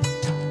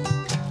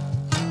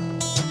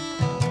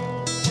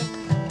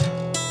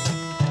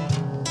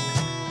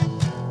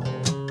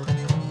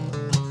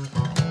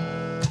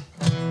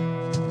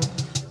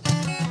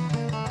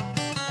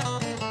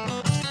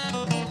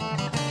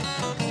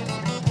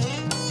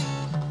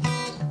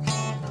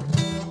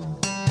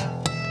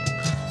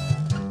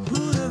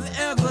 Who'd have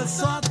ever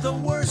thought the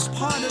worst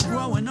part of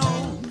growing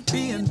old,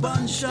 being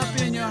bunched up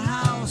in your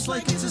house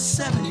like it's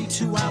a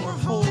 72-hour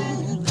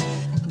hold?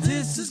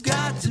 This has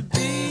got to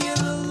be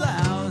the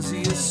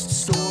lousiest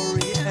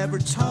story ever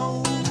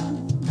told.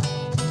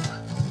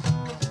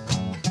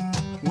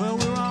 Well,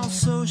 we're all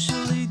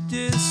socially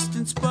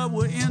distanced, but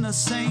we're in the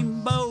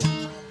same boat.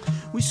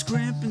 We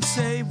scrimp and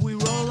save, we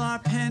roll our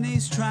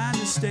pennies, trying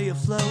to stay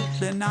afloat,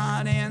 and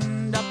not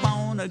end up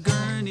on a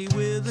gurney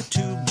with a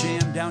tube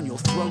jammed down your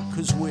throat,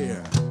 'cause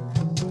we're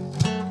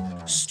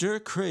stir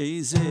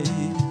crazy.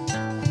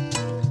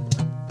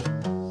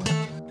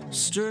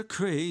 Stir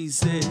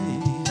crazy.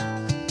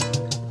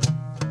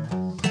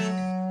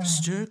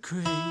 Stir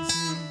crazy.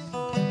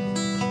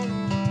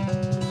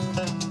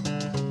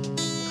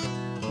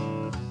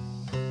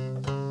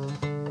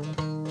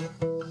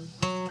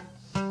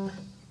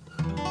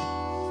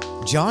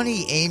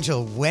 Johnny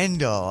Angel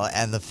Wendell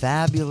and the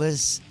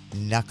Fabulous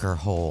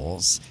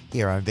Knuckerholes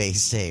here on Bay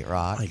State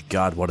Rock. My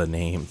God, what a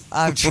name.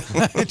 I'm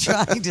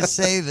trying to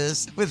say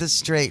this with a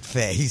straight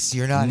face.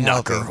 You're not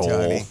helping,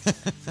 Tony.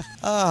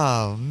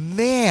 Oh,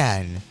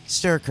 man.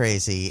 Stir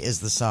Crazy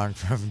is the song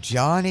from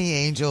Johnny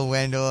Angel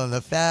Wendell and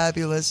the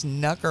Fabulous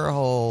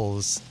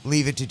Knuckerholes.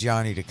 Leave it to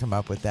Johnny to come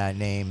up with that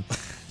name.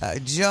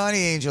 Johnny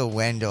Angel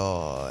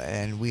Wendell,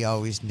 and we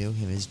always knew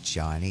him as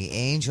Johnny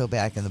Angel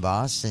back in the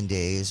Boston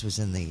days, was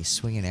in the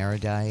Swingin'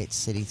 Erudite,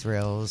 City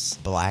Thrills,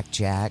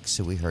 Blackjack,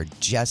 so we heard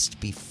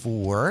just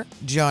before.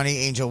 Johnny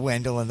Angel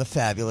Wendell and the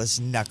Fabulous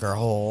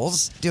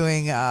Knuckerholes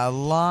doing a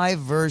live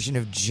version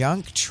of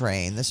Junk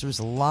Train. This was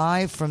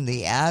live from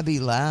the Abbey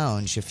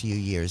Lounge a few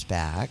years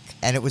back,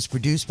 and it was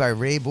produced by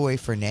Rayboy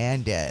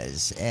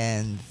Fernandez.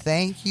 And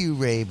thank you,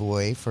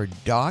 Rayboy, for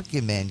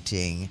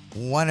documenting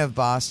one of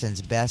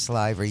Boston's best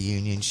live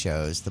reunion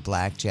shows, the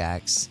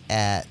Blackjacks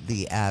at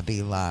the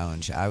Abbey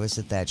Lounge. I was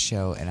at that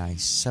show and I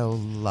so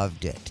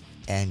loved it.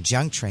 And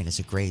Junk Train is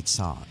a great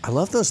song. I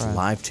love those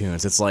live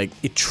tunes. It's like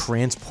it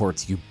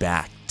transports you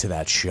back to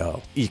that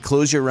show. You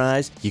close your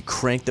eyes, you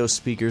crank those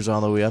speakers all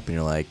the way up, and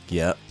you're like,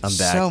 yep, I'm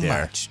back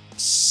there.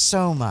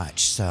 So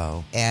much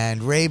so.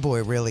 And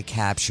Rayboy really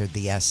captured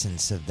the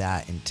essence of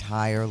that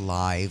entire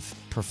live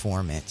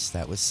performance.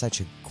 That was such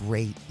a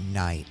great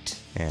night.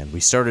 And we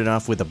started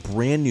off with a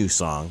brand new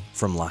song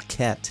from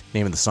Laquette.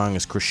 Name of the song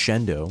is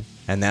Crescendo,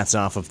 and that's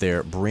off of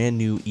their brand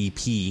new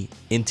EP,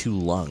 Into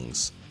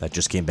Lungs. That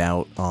just came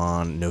out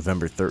on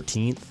November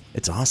 13th.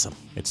 It's awesome.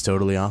 It's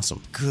totally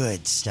awesome.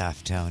 Good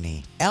stuff,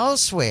 Tony.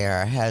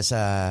 Elsewhere has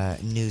a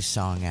new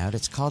song out.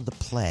 It's called The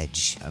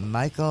Pledge.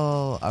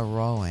 Michael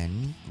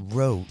Arowan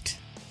wrote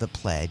The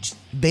Pledge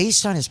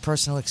based on his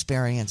personal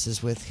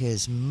experiences with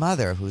his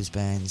mother, who's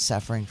been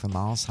suffering from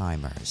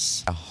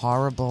Alzheimer's, a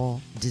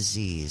horrible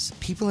disease.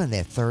 People in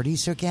their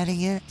 30s are getting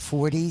it,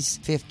 40s,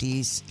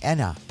 50s, and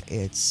up.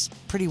 It's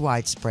pretty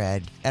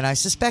widespread, and I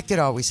suspect it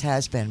always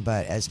has been,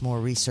 but as more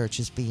research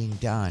is being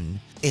done,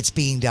 it's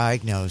being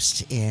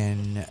diagnosed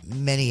in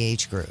many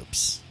age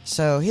groups.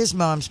 So his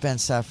mom's been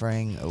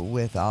suffering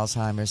with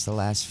Alzheimer's the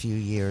last few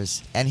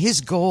years, and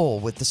his goal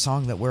with the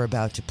song that we're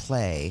about to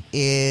play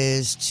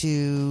is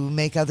to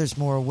make others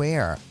more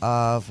aware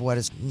of what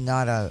is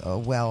not a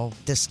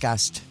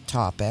well-discussed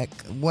topic,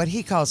 what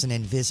he calls an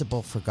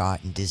invisible,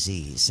 forgotten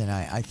disease, and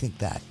I think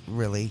that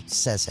really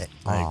says it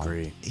all. I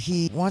agree.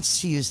 He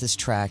wants to use this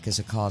track as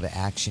a call to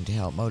action to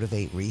help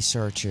motivate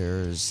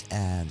researchers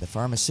and the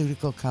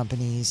pharmaceutical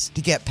companies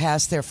to get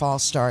past their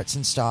false starts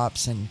and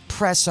stops and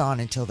press on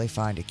until they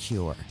find a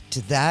cure.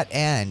 To that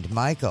end,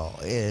 Michael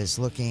is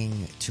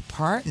looking to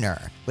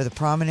partner with a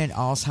prominent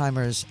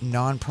Alzheimer's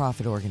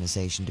nonprofit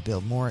organization to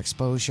build more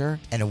exposure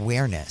and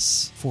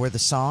awareness for the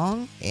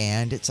song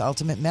and its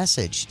ultimate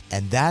message.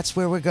 And that's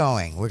where we're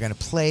going. We're going to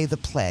play The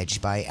Pledge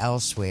by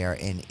Elsewhere,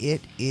 and it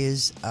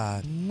is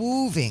a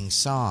moving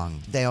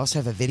song. They also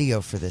have a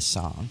video for this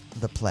song,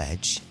 The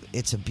Pledge.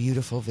 It's a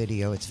beautiful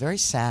video. It's very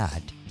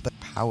sad, but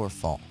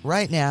powerful.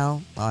 Right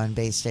now on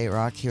Bay State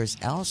Rock, here's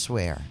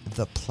Elsewhere,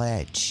 The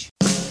Pledge.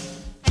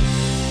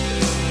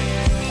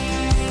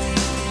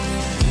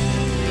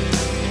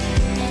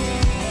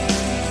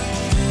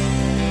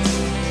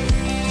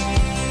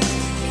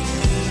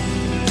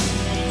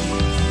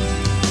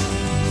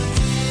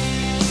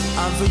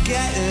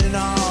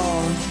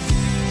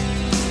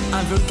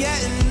 I'm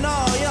forgetting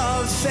all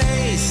your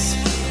face,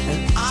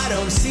 and I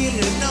don't seem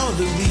to know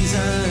the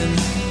reason.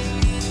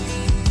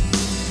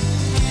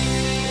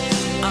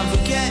 I'm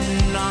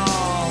forgetting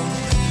all.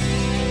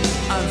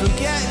 I'm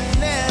forgetting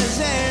there's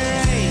a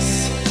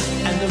race,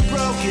 and they're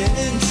broken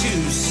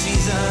into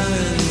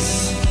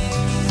seasons.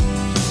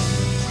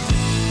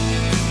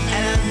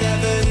 And I've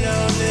never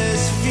known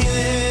this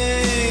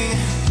feeling.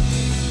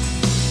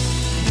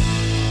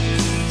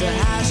 There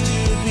has to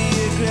be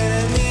a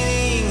greater meaning.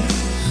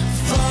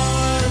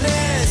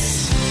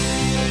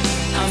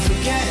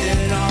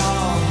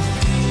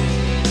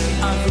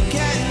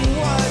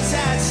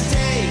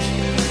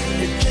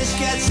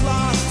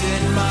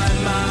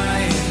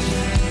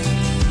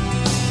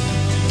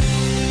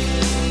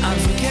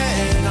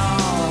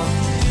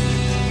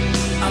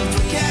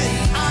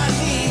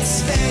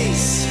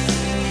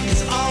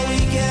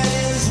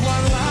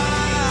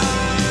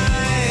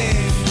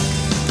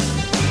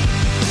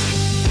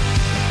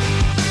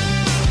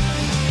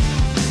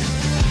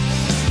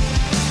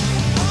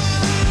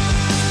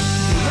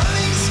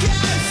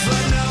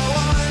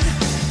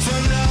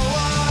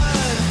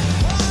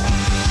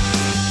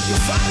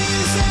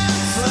 this out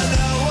for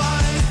no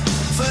one,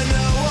 for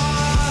no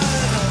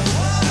one.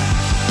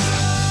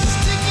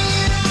 Sticking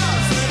it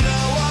out for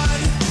no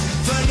one,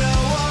 for no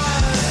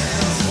one.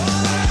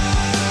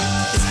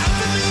 It's out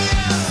for me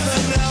out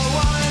for no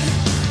one,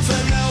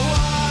 for no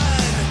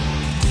one.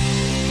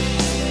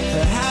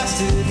 There has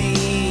to be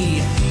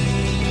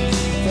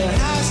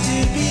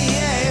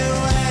a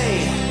way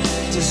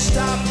to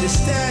stop the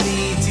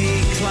steady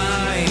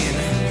decline.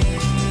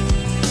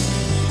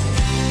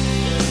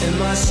 It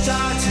must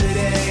start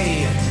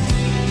today.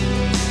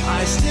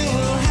 I still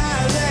will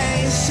have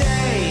a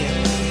say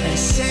and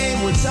say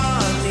what's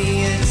on the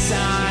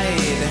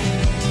inside.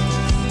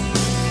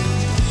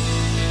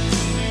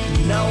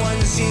 No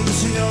one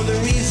seems to know the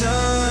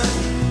reason.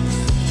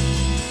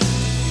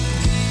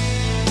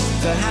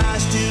 There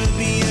has to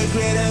be a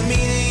greater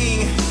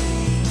meaning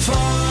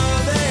for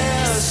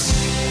this,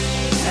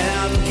 and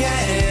I'm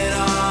getting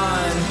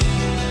on.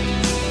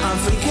 I'm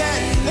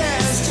forgetting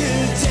there's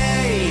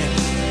today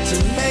to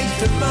make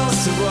the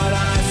most of what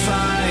I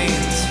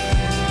find.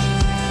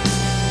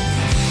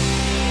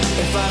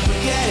 If I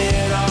forget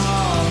it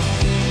all,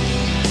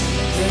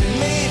 then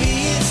maybe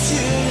it's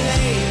too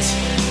late.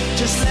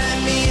 Just let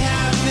me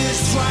have this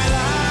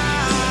twilight.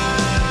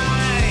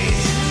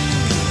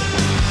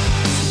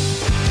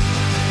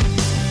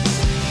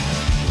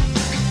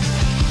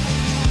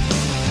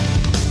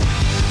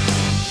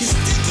 You're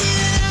sticking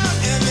it out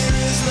and there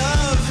is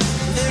love,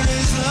 there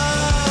is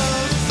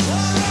love.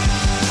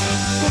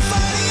 We're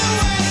finding a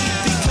way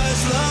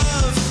because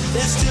love,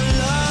 there's still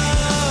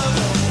love.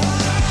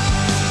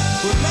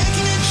 We're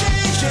making a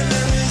change and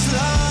there is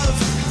love,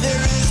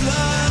 there is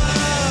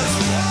love.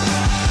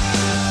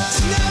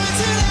 It's never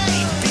too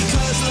late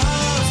because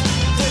love,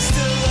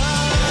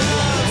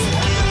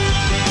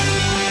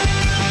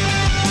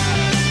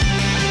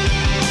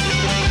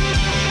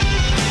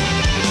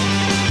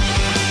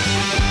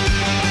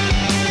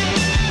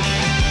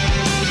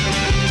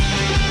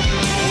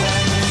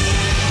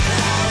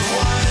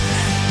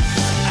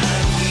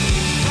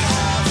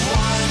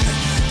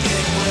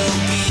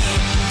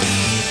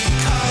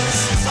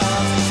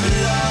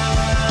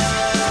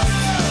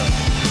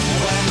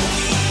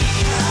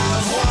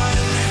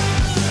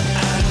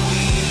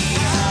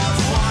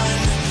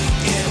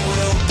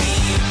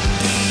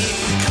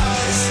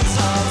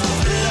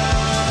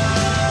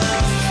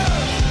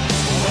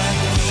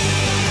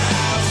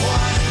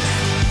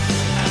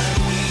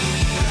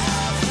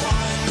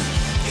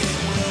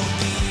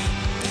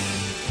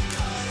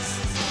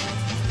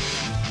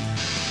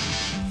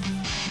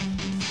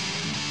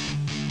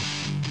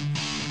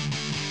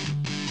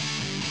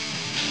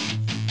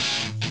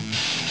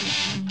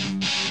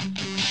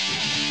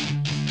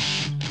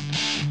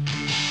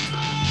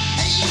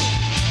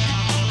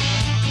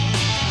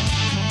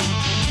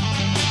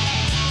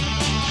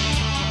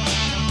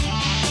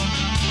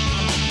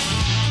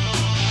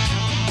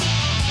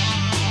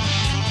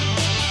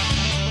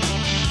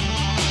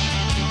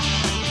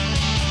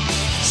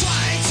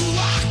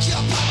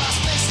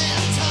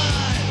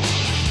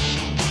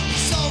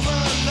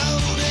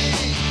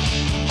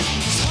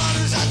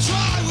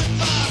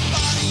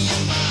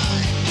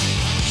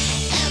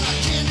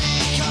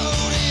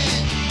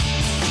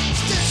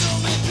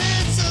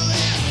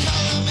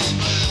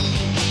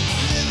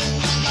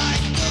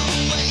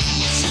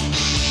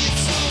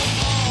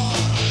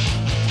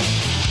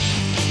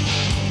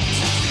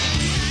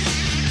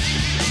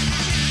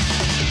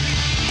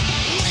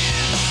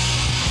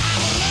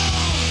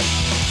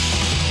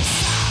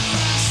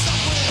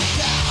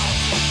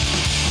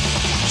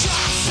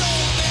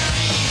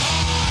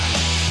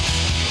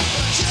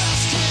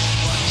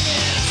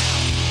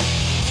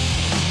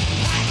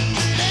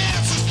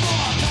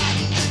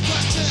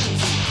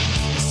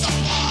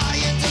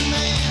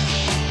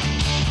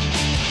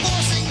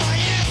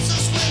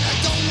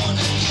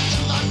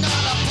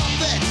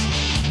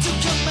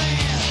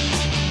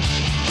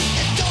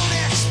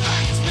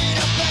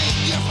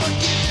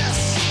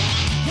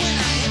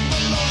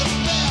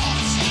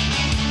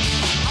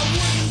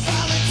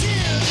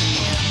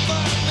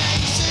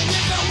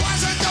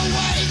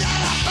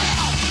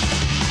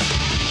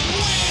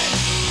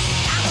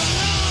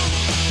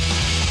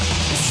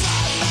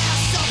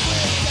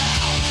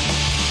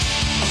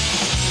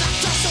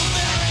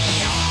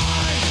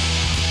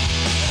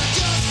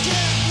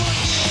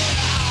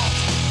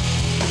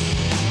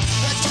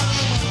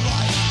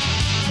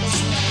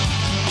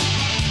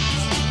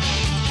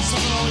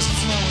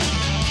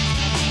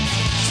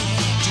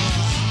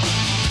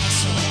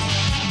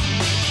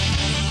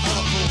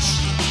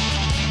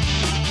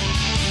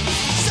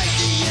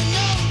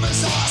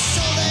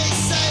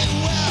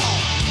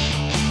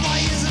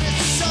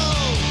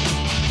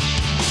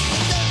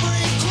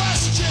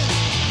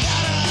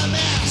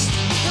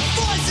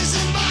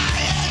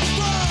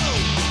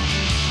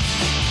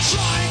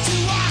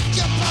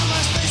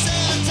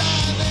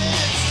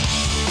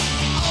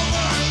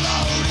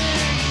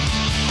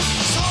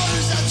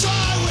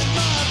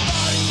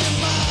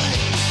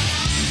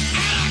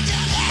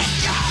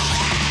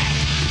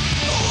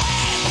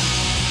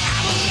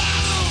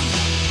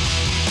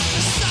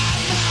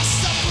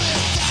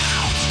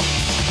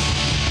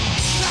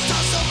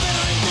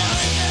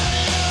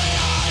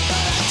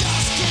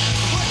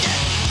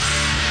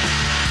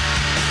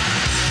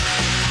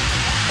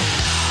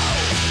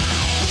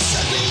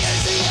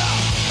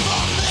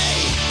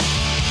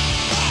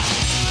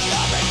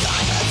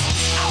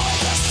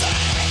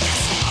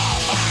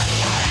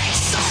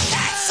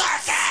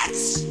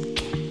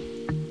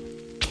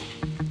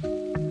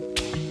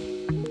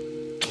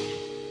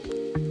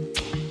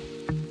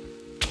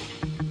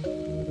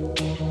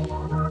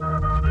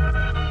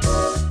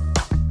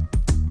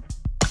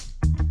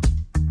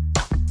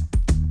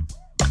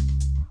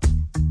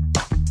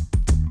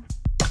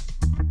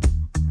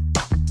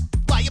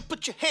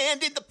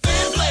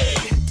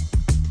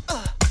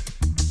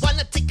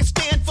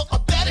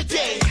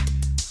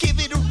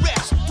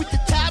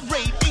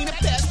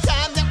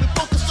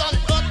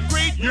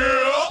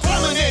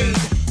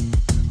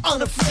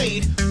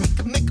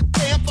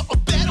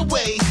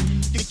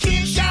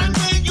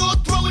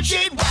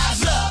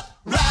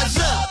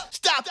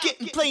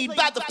 played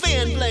by the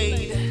fan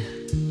blade.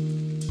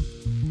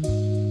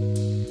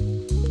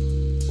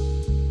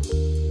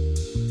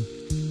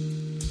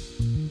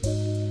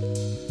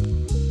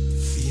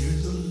 Fear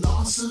the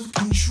loss of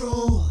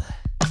control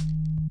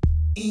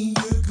in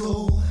your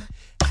goal.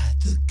 At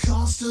the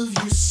cost of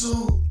your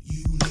soul,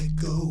 you let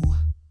go.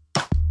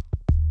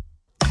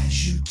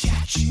 As you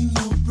catching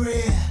your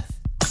breath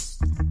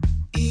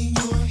in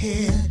your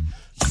head,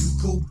 you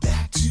go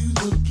back to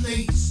the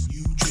place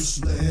you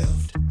just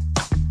left.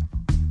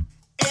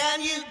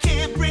 And you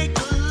can't break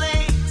the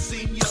links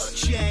in your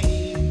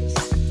chains.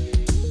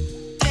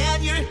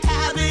 And your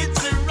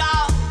habits are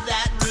all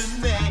that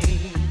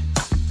remain.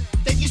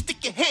 Then you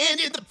stick your hand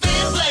in the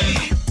fan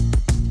blade.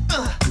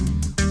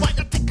 Why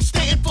not take a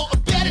stand for a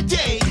better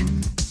day?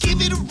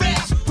 Give it a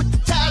rest with the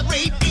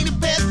tirade. Ain't the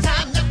best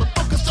time, never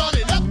focus on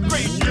an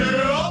upgrade.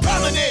 Yeah.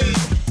 Promenade,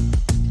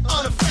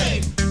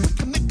 unafraid. We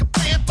can make a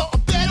plan for a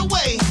better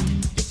way.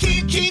 You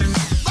can't keep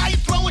fire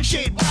throwing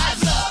shade.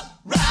 Rise up,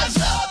 rise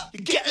up.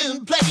 You're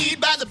getting played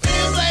by the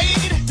fan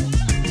blade.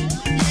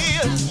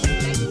 Yeah.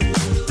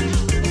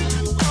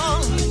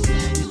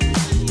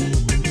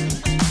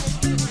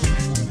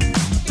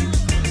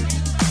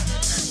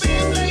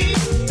 Fan blade.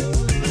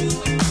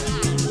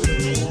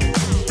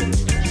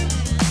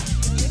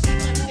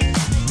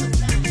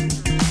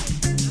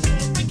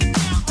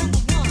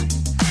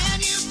 And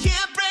you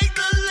can't break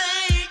the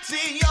links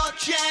in your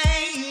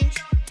chains.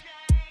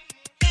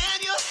 And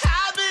your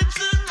habits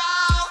are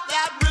all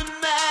that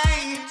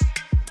remains.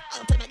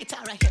 I'll play my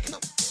guitar right here. Come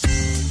on.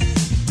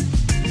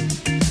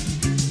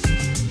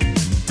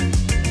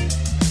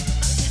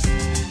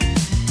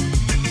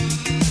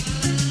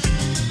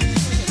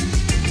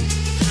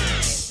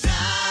 Na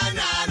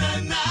na na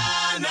na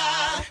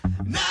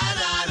na na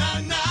na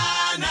na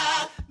na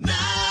na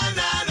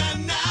na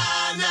na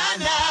na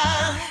na.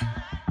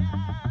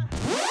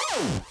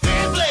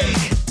 Fan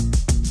blade.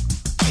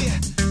 Yeah,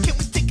 can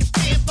we take a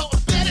stand for a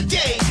better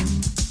day?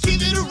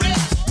 Give it a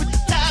rest with the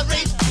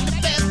tirade. Ain't the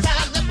best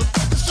time, never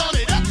focus on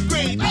an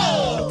upgrade.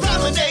 Oh,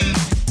 promenade,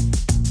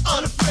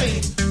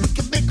 unafraid. We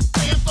can make a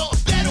plan for a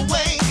better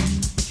way.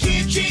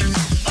 Can't cheat,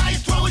 fire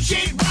throwing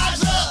shade.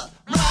 Rise up,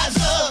 rise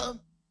up.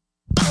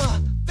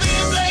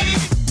 Fan blade.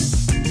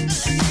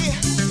 Yeah,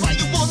 why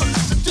you wanna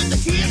listen to the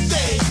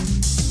hearsay?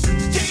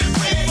 Take a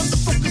break from the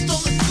focus on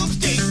the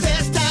doomsday.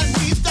 Past time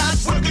we start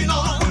working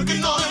on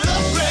an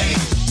upgrade.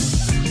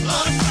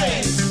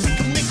 Unafraid, we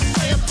can make a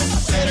plan for a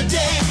better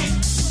day.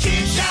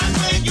 Can't shine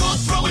when you're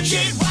throwing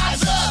shade.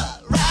 Rise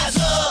up, rise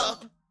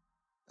up.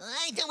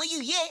 I ain't done with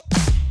you yet.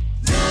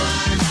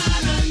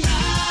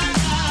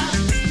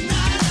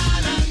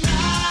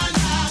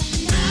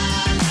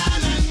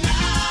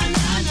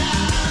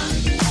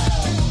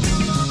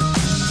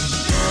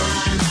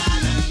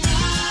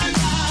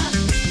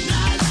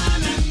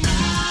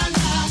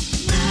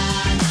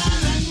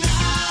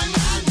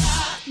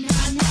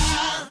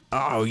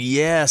 Oh,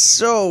 yeah,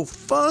 so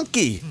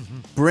funky.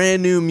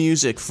 Brand new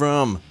music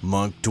from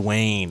Monk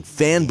Dwayne.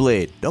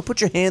 Fanblade. Don't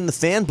put your hand in the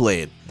fan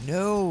blade.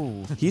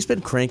 No. He's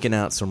been cranking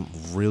out some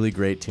really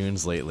great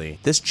tunes lately.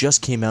 This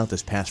just came out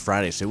this past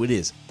Friday, so it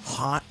is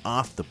hot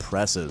off the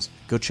presses.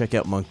 Go check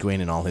out Monk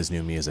Dwayne and all his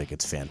new music.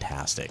 It's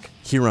fantastic.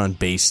 Here on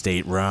Bay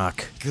State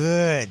Rock.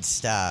 Good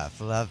stuff.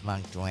 Love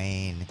Monk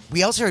Dwayne.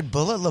 We also heard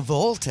Bullet La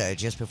Volta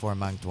just before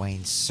Monk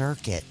Dwayne's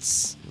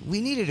Circuits. We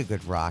needed a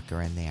good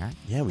rocker in there.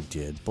 Yeah, we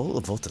did. Bullet La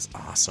Volta's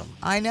awesome.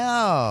 I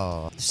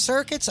know.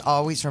 Circuits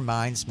always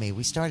reminds me.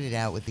 We started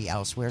out with the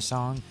Elsewhere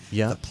song,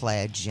 Yeah. The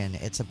Pledge, and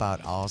it's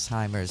about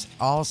Alzheimer's.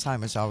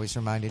 Alzheimer's always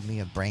reminded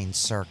me of brain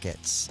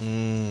circuits.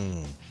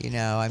 You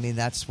know, I mean,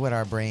 that's what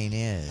our brain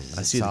is.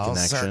 I see It's the all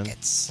connection.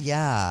 circuits.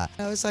 Yeah.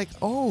 I was like,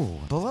 oh,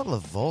 Bullet La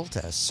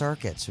Volta,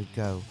 Circuits would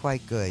go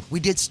quite good. We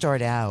did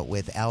start out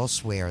with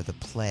Elsewhere, The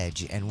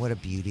Pledge, and what a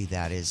beauty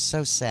that is.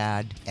 So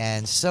sad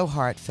and so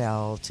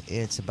heartfelt.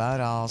 It's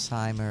about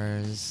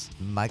Alzheimer's.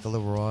 Michael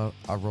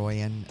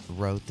Arroyan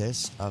wrote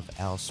this of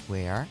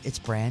Elsewhere. It's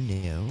brand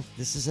new.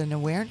 This is an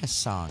awareness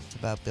song. It's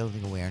about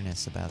building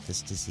awareness about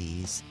this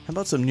disease. How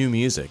about some new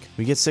music?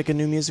 We get sick of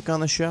new music on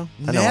the show?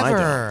 I know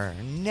I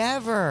don't.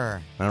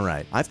 Never. All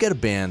right. I've got a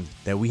band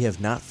that we have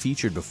not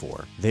featured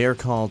before. They are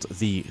called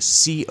the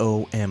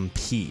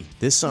COMP.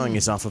 This song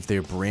is off of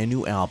their brand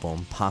new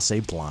album, Passe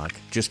Blanc.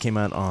 Just came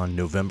out on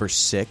November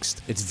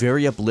 6th. It's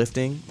very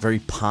uplifting, very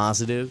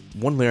positive.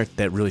 One lyric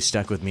that really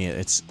stuck with me,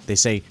 they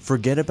say,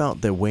 forget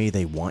about the way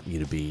they want you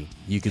to be.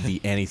 You could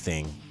be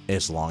anything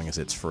as long as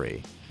it's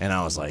free. And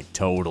I was like,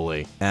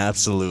 totally,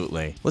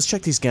 absolutely. Let's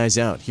check these guys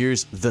out.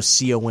 Here's the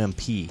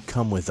COMP,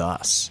 Come With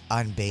Us.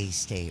 On Bay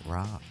State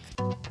Rock.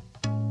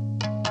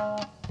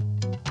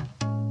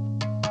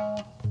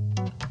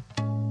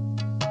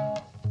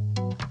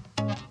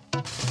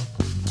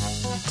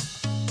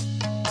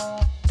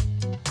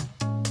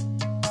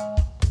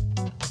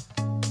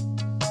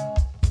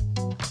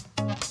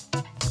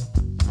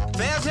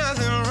 There's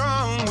nothing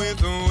wrong with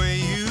the way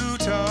you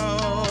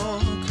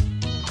talk.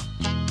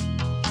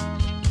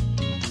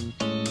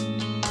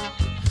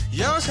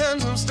 Your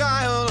sense of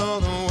style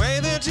or the way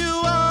that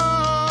you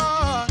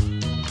are.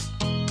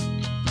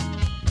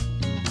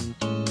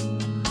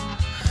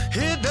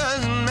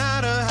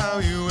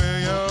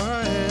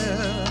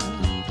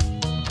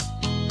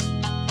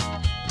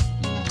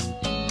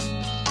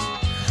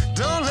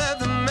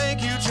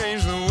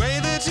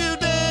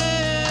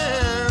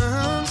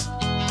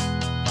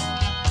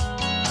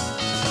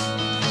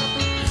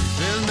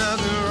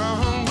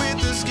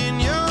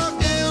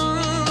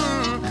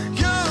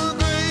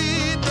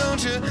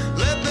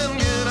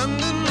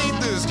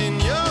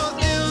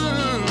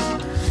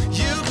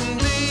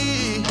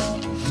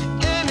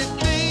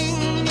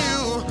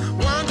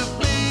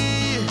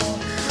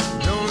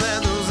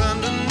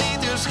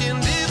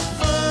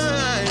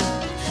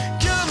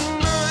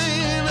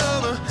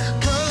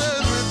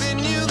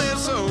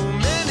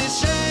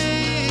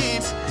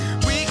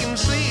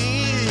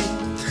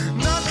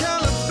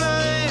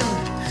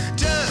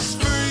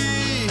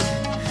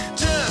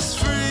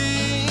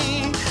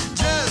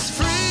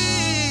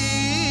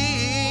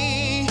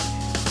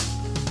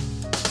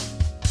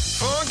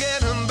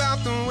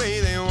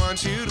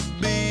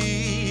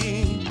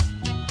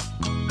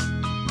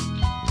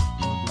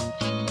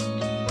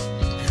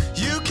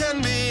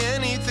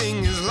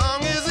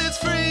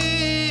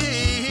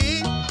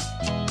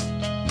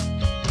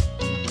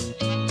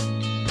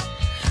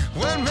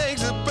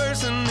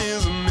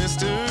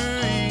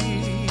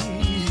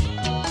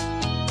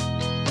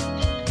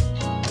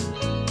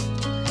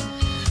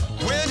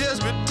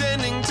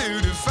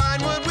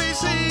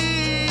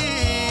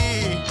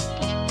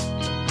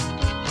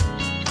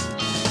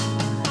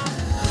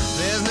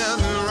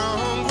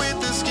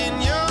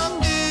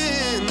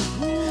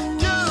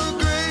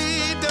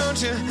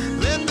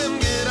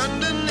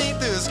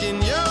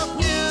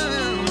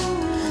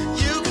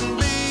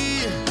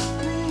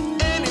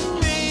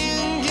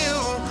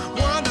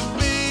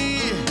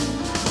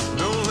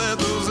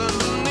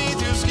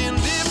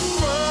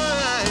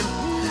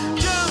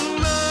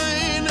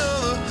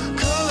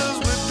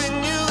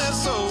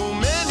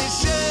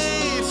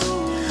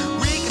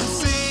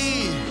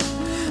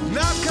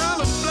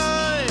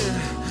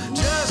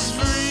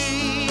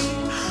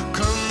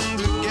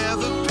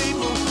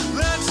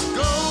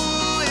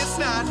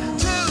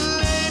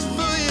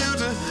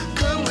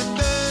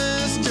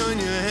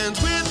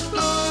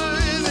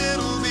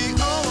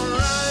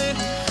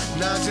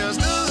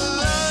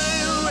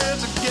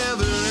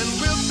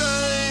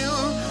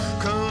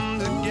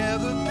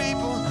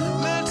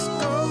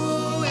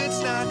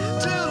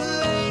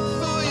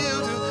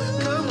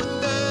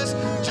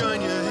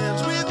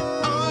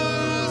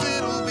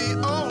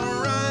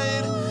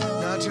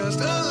 just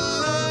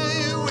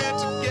alive. We're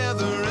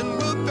together and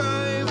we'll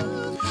thrive.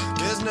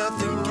 There's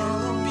nothing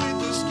wrong with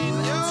the skin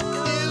you're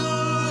in.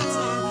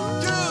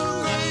 You're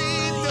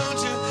great, don't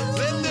you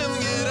let them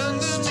get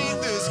underneath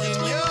the skin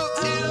you're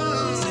in.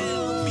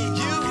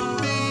 You can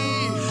be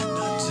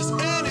just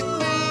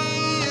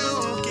anything you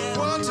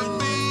want to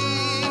be.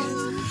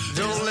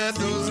 Don't let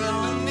those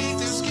underneath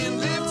your skin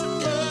live to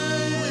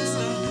rise.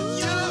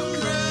 You're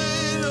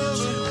great, all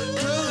the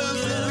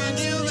colors within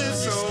you. There's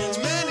so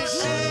many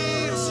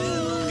shades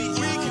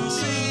we can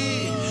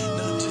see.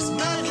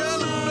 Not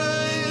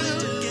colorblind,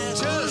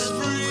 just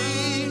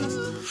free.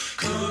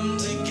 Come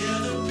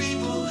together,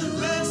 people,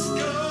 let's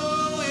go.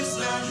 It's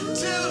not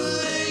too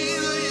late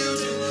for you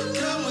to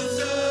come with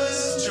us.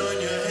 Join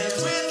your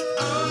hands with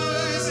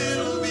ours,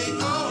 it'll be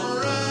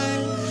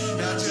alright.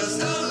 Not just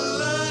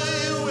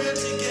alive, we're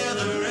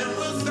together and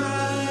we'll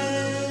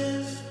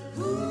thrive.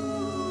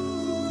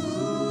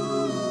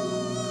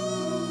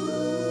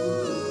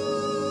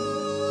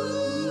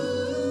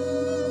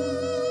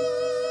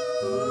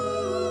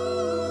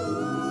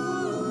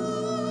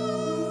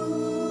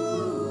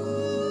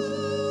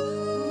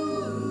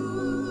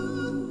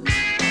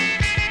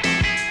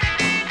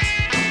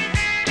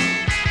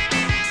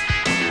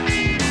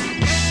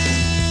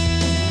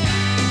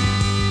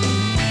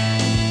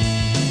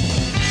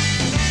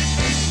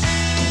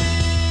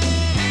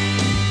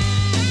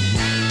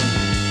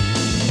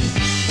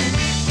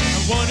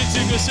 I wanted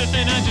to go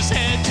surfing, I just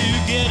had to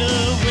get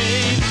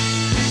away.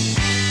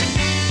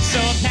 So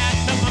I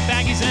packed up my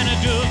baggies and I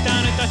drove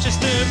down to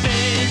Dorchester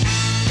Bay.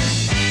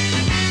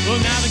 Well,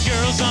 now the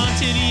girls on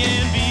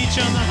Tinian Beach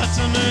on the hot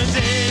summer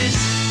days.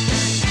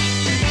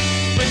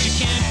 But you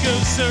can't go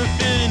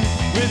surfing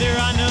where there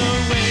are no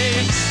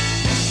waves.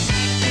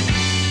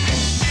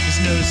 There's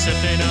no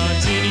surfing on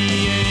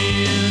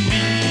Tinian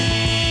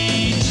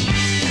Beach.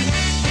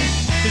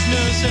 There's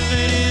no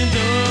surfing in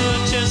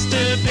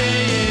Dorchester Bay.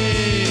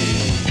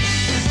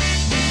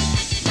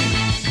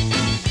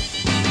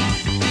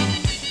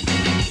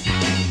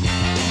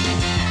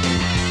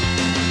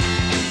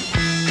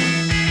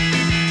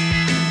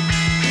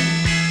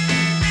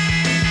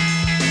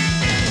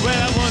 Well,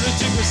 I wanted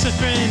to go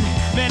surfing,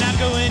 man, I'd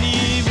go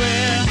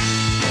anywhere.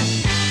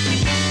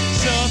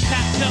 So I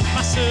packed up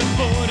my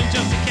surfboard and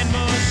jumped to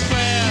Kenmore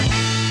Square.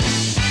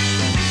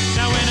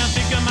 Now when I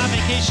think of my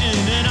vacation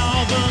and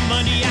all the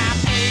money I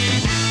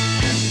paid,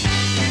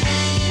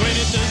 when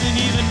it doesn't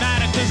even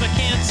matter 'cause I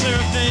can't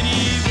surf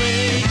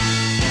anyway.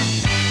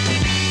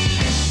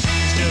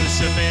 There's no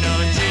surfing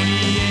on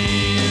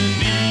Tinian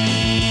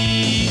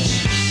Beach.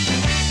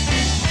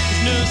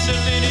 There's no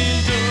surfing in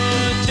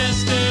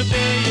Dorchester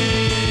Bay.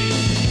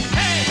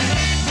 Hey!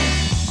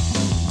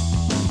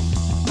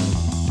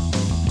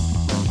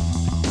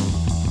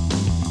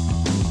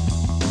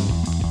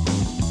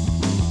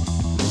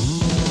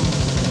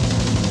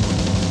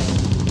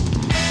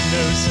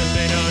 No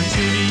surfing on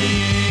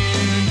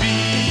Tinian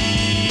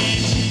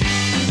Beach.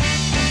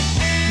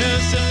 No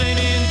surfing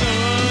in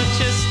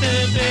Dorchester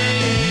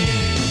Bay.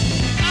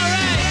 All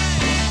right.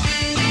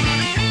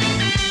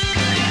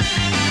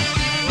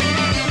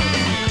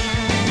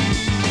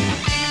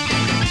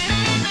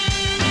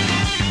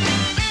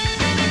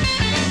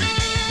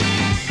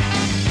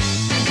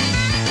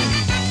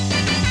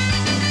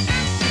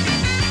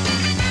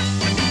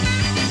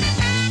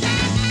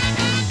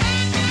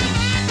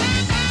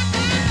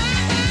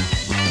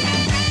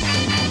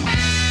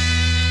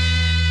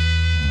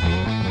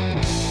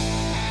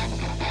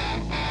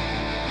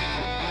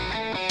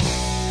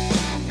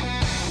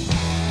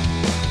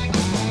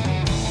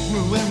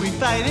 When we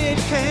fight, it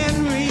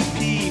can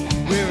repeat.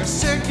 We're a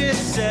circuit,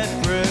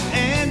 separate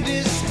and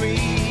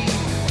discreet.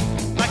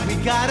 Like we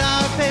got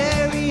our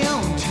very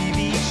own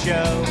TV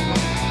show.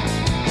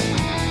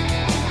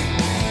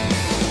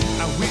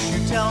 I wish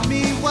you'd tell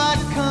me what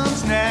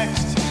comes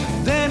next.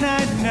 Then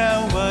I'd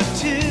know what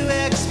to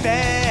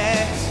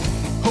expect.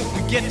 Hope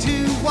we get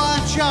to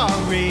watch our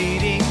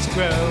ratings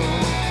grow.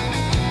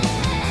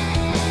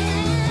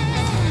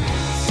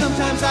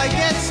 Sometimes I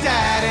get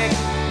static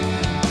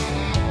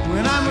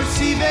when I'm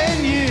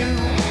receiving you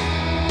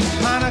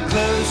on a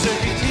closed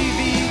circuit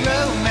TV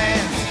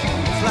romance.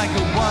 It's like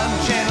a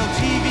one-channel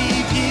TV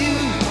view,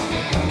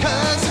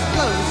 'cause a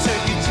closed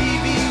circuit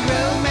TV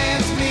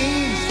romance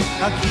means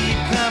I'll keep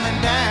coming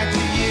back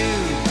to you.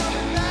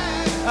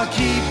 I'll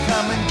keep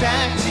coming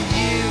back to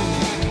you.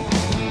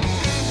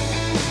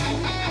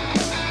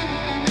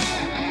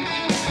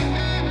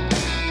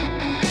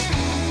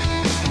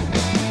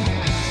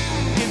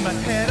 In my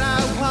head I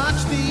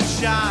watch these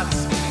shots.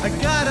 I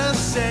gotta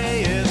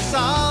say it's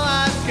all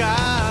I've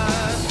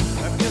got.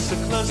 I feel so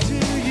close to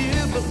you,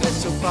 but we're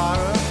so far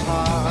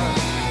apart.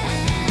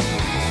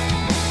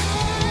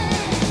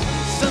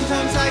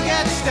 Sometimes I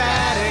get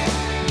static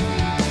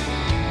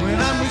when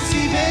I'm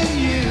receiving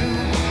you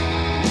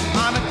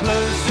on a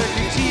closed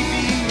circuit TV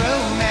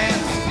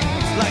romance.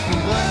 It's like a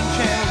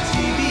one-channel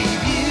TV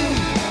view,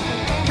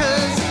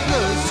 'cause a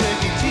closed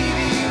circuit TV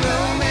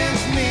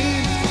romance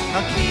means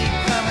I'll keep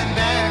coming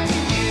back to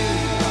you.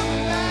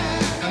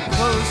 A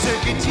closed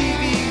circuit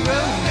TV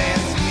romance.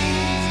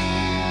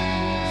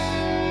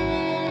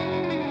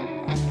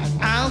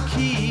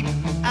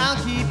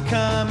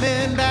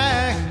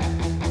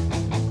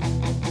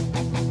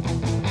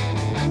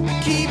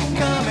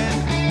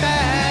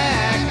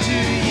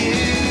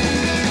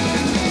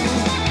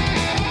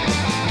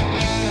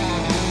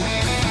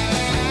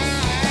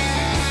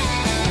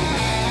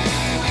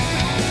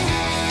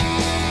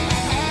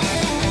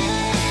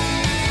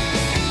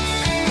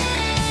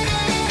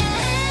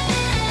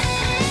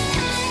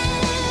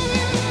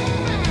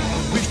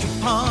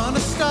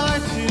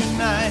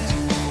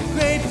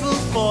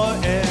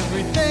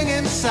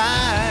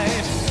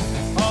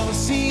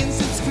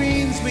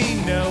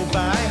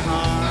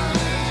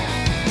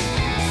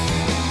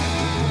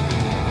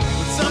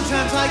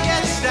 Sometimes I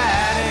get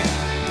static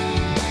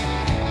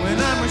when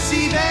I'm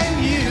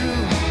receiving you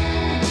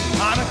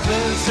on a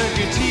closed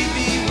circuit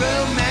TV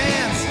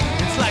romance.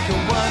 It's like a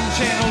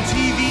one-channel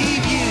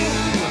TV view,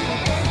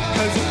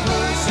 'cause a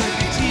closed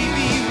circuit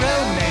TV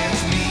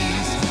romance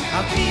means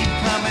I'll keep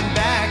coming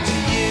back to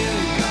you.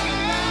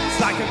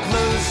 It's like a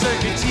closed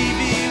circuit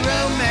TV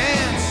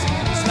romance.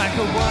 It's like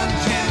a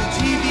one-channel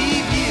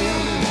TV view,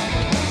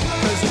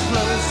 'cause a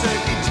closed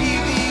circuit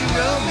TV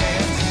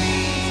romance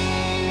means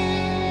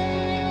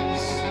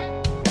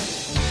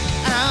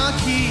I'll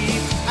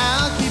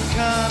keep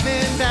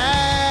coming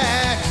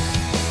back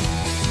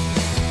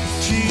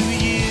to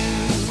you.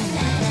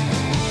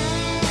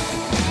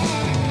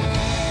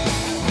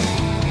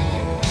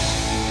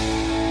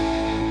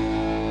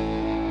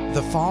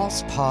 The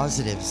False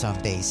Positives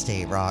on Bay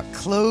State Rock.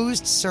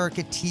 Closed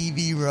Circuit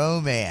TV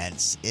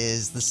Romance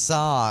is the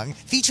song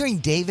featuring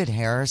David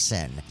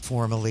Harrison,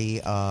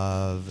 formerly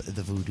of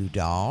the Voodoo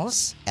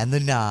Dolls, and the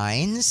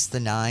Nines. The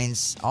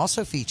Nines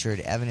also featured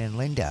Evan and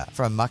Linda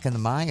from Muck and the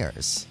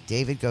Myers.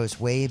 David goes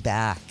way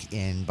back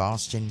in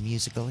Boston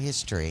musical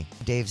history.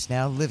 Dave's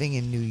now living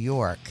in New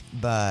York,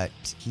 but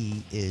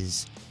he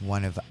is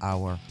one of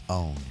our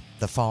own.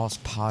 The False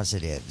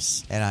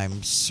Positives. And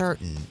I'm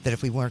certain that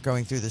if we weren't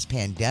going through this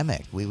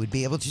pandemic, we would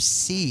be able to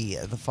see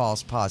the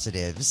False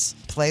Positives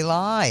play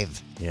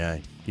live. Yeah,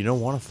 you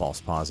don't want a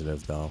false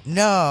positive, though.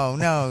 No,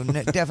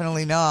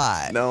 definitely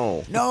not.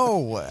 No.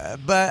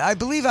 But I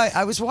believe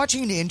I was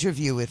watching an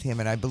interview with him,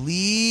 and I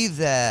believe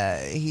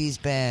that he's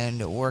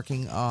been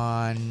working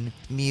on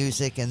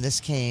music, and this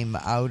came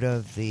out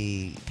of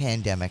the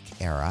pandemic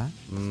era.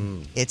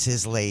 It's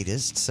his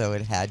latest, so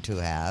it had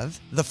to have.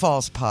 The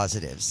False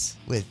Positives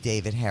with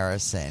David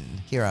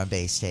Harrison here on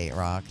Bay State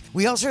Rock.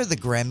 We also heard the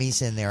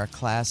Grammys in there, a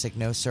classic,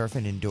 No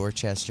Surfing in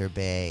Dorchester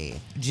Bay.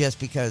 Just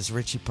because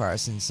Richie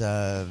Parsons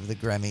of the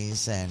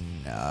Grammys and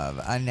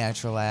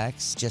Unnatural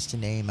Acts, just to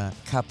name a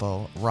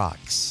couple,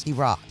 rocks. He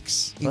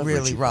rocks. He Love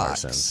really Richie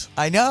rocks. Parsons.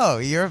 I know.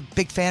 You're a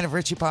big fan of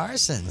Richie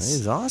Parsons.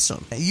 He's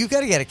awesome. You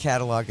got to get a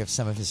catalog of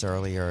some of his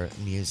earlier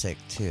music,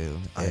 too.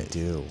 I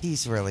do.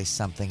 He's really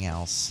something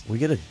else. We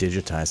got to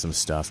digitize some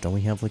stuff. Don't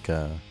we have like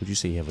would you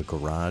say you have a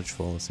garage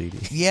full of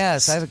CDs?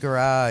 Yes, I have a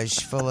garage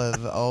full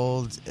of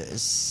old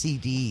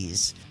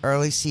CDs,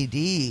 early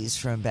CDs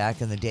from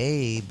back in the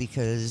day,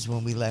 because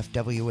when we left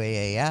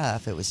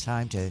WAAF, it was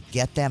time to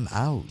get them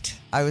out.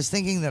 I was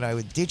thinking that I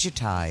would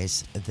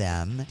digitize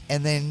them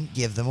and then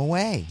give them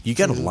away. You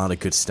got a lot of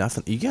good stuff.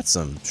 You got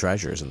some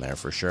treasures in there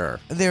for sure.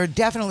 There are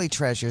definitely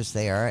treasures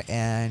there,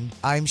 and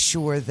I'm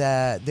sure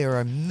that there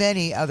are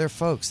many other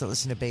folks that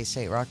listen to Bay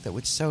State Rock that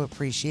would so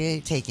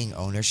appreciate taking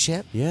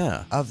ownership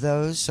of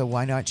those, so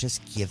why not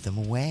just give them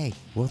away?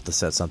 We'll have to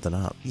set something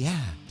up.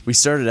 Yeah. We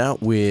started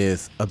out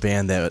with a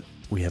band that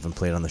we haven't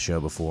played on the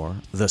show before,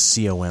 the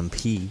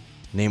COMP.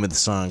 Name of the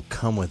song,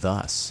 Come With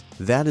Us.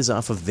 That is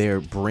off of their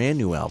brand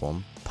new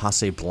album,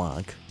 Passe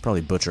Blanc.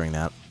 Probably butchering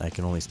that. I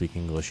can only speak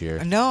English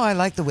here. No, I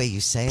like the way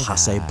you say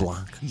Passe that.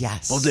 Blanc.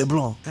 Yes. Passe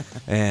Blanc.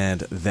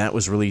 And that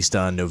was released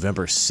on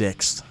November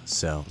 6th.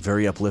 So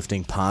very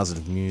uplifting,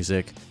 positive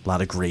music. A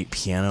lot of great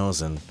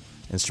pianos and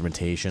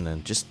instrumentation,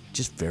 and just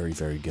very,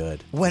 very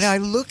good. When I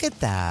look at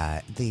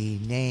that, the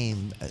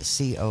name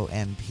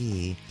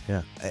COMP,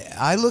 Yeah.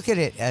 I look at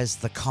it as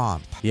the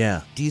comp.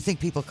 Yeah. Do you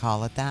think people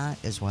call it that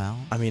as well?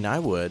 I mean, I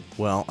would.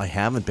 Well, I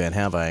haven't been,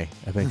 have I?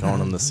 I've been calling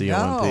them the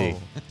COMP. No.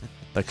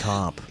 The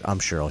comp. I'm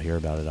sure I'll hear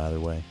about it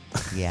either way.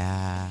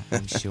 Yeah,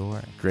 I'm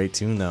sure. Great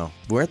tune, though.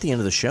 We're at the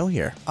end of the show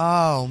here.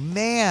 Oh,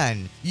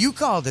 man. You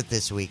called it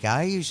this week.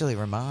 I usually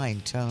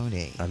remind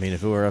Tony. I mean,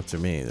 if it were up to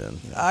me, then...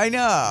 I know.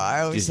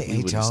 I always say, We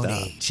hey, wouldn't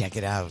Tony, stop. check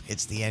it out.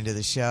 It's the end of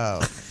the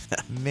show.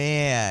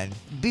 Man.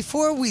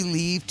 Before we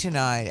leave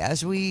tonight,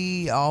 as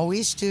we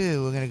always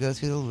do, we're going to go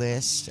through the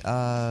list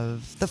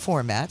of the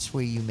formats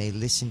where you may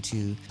listen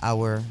to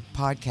our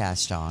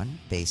podcast on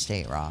Bay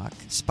State Rock,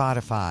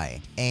 Spotify,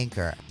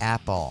 Anchor,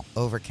 Apple,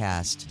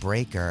 Overcast,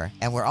 Breaker,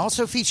 and we're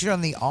also featured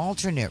on the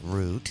alternate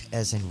route,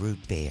 as in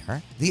Root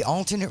Bear,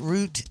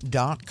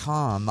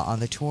 thealternateroute.com on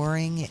the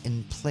touring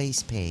and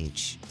place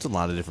page. It's a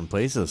lot of different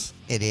places.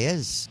 It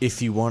is.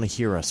 If you want to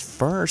hear us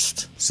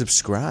first,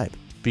 subscribe.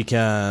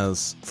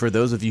 Because for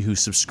those of you who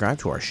subscribe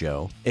to our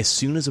show, as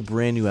soon as a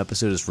brand new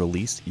episode is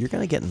released, you're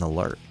going to get an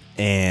alert.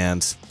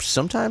 And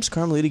sometimes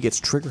Carmelita gets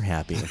trigger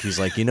happy. And she's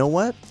like, you know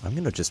what? I'm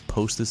going to just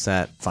post this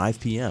at 5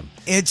 p.m.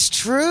 It's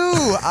true.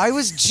 I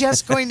was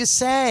just going to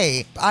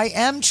say, I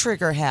am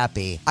trigger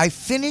happy. I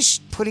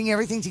finished putting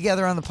everything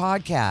together on the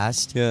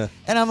podcast. Yeah.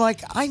 And I'm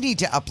like, I need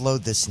to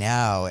upload this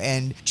now.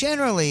 And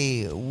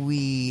generally,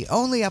 we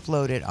only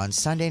upload it on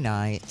Sunday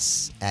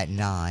nights at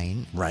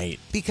 9. Right.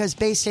 Because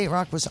Bay State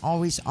Rock was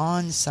always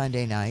on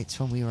Sunday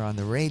nights when we were on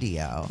the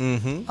radio.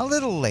 Mm-hmm. A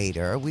little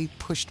later, we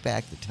pushed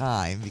back the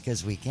time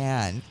because we can.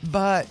 can.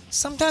 But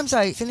sometimes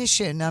I finish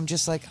it and I'm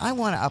just like, I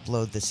want to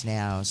upload this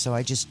now, so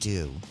I just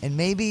do. And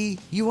maybe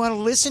you want to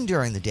listen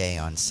during the day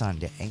on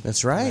Sunday.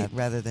 That's right.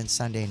 Rather than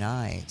Sunday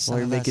night. Some Or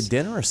you're of making us-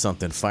 dinner or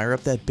something. Fire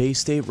up that Bay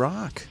State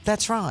rock.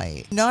 That's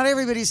right. Not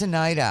everybody's a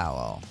night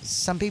owl.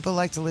 Some people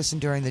like to listen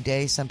during the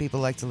day, some people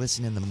like to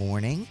listen in the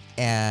morning,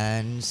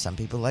 and some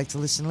people like to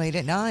listen late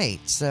at night.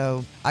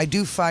 So I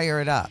do fire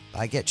it up.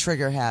 I get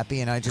trigger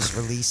happy and I just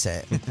release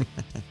it.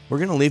 We're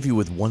going to leave you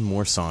with one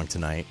more song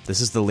tonight. This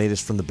is the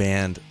latest from the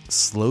band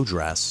Slow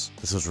Dress.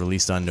 This was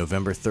released on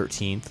November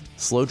 13th.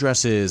 Slow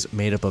Dress is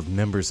made up of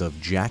members of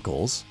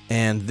Jackals.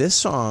 And this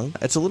song,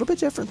 it's a little bit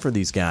different for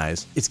these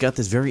guys. It's got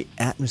this very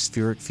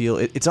atmospheric feel.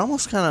 It's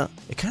almost kind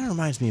of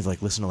reminds me of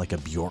like listening to like a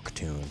Bjork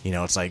tune. You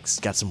know, it's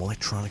got some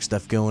electronic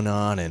stuff going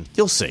on, and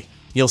you'll see.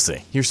 You'll see.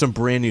 Here's some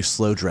brand new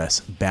Slow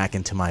Dress, Back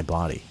Into My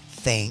Body.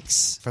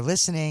 Thanks for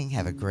listening.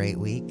 Have a great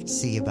week.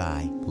 See you.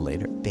 Bye.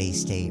 Later. Bay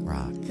State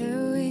Rock.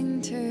 The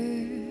winter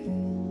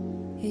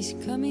is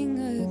coming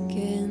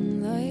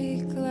again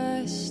like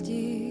last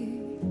year,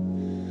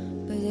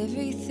 but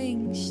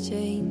everything's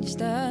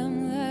changed.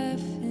 I'm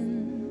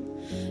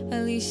laughing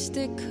at least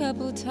a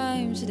couple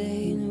times a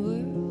day, and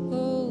we're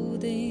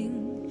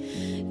holding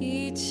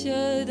each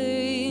other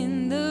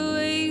in the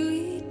way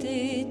we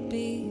did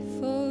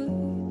before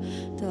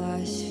the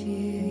last few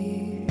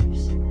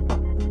years.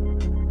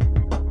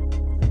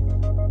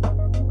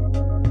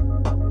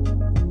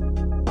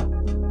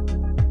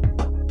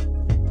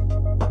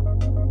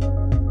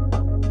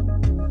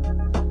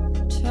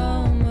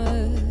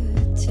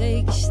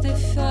 Takes the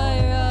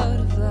fire out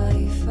of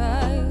life.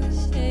 I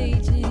was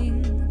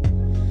aging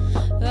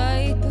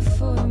right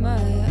before my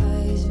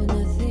eyes, but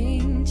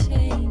nothing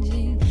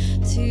changing.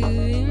 To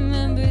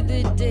remember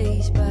the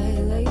days by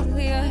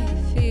lately, I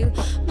feel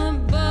my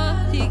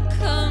body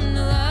come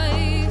to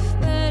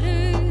life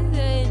better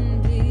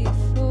than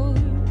before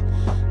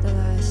the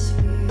last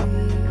few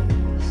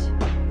years.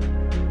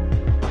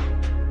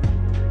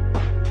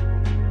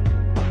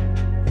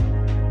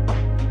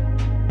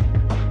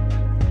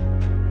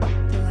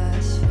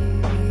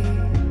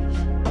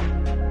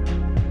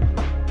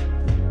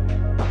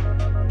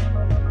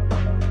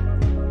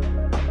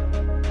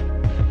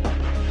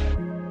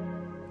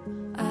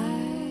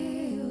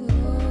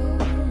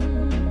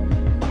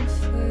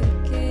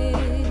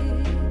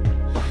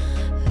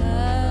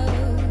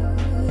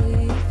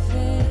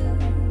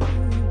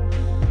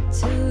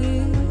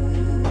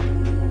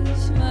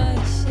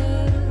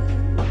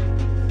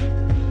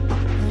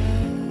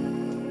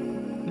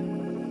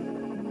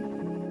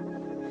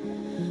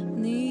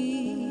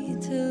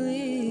 Need to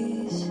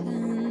listen,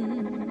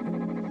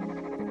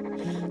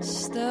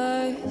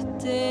 start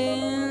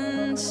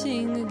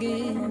dancing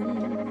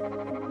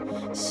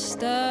again,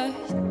 start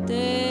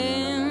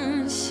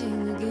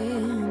dancing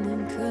again,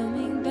 and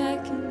coming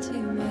back into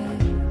my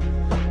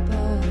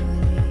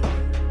body,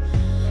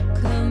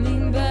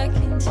 coming back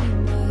into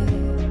my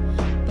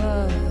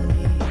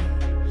body,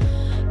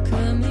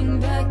 coming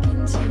back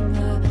into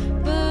my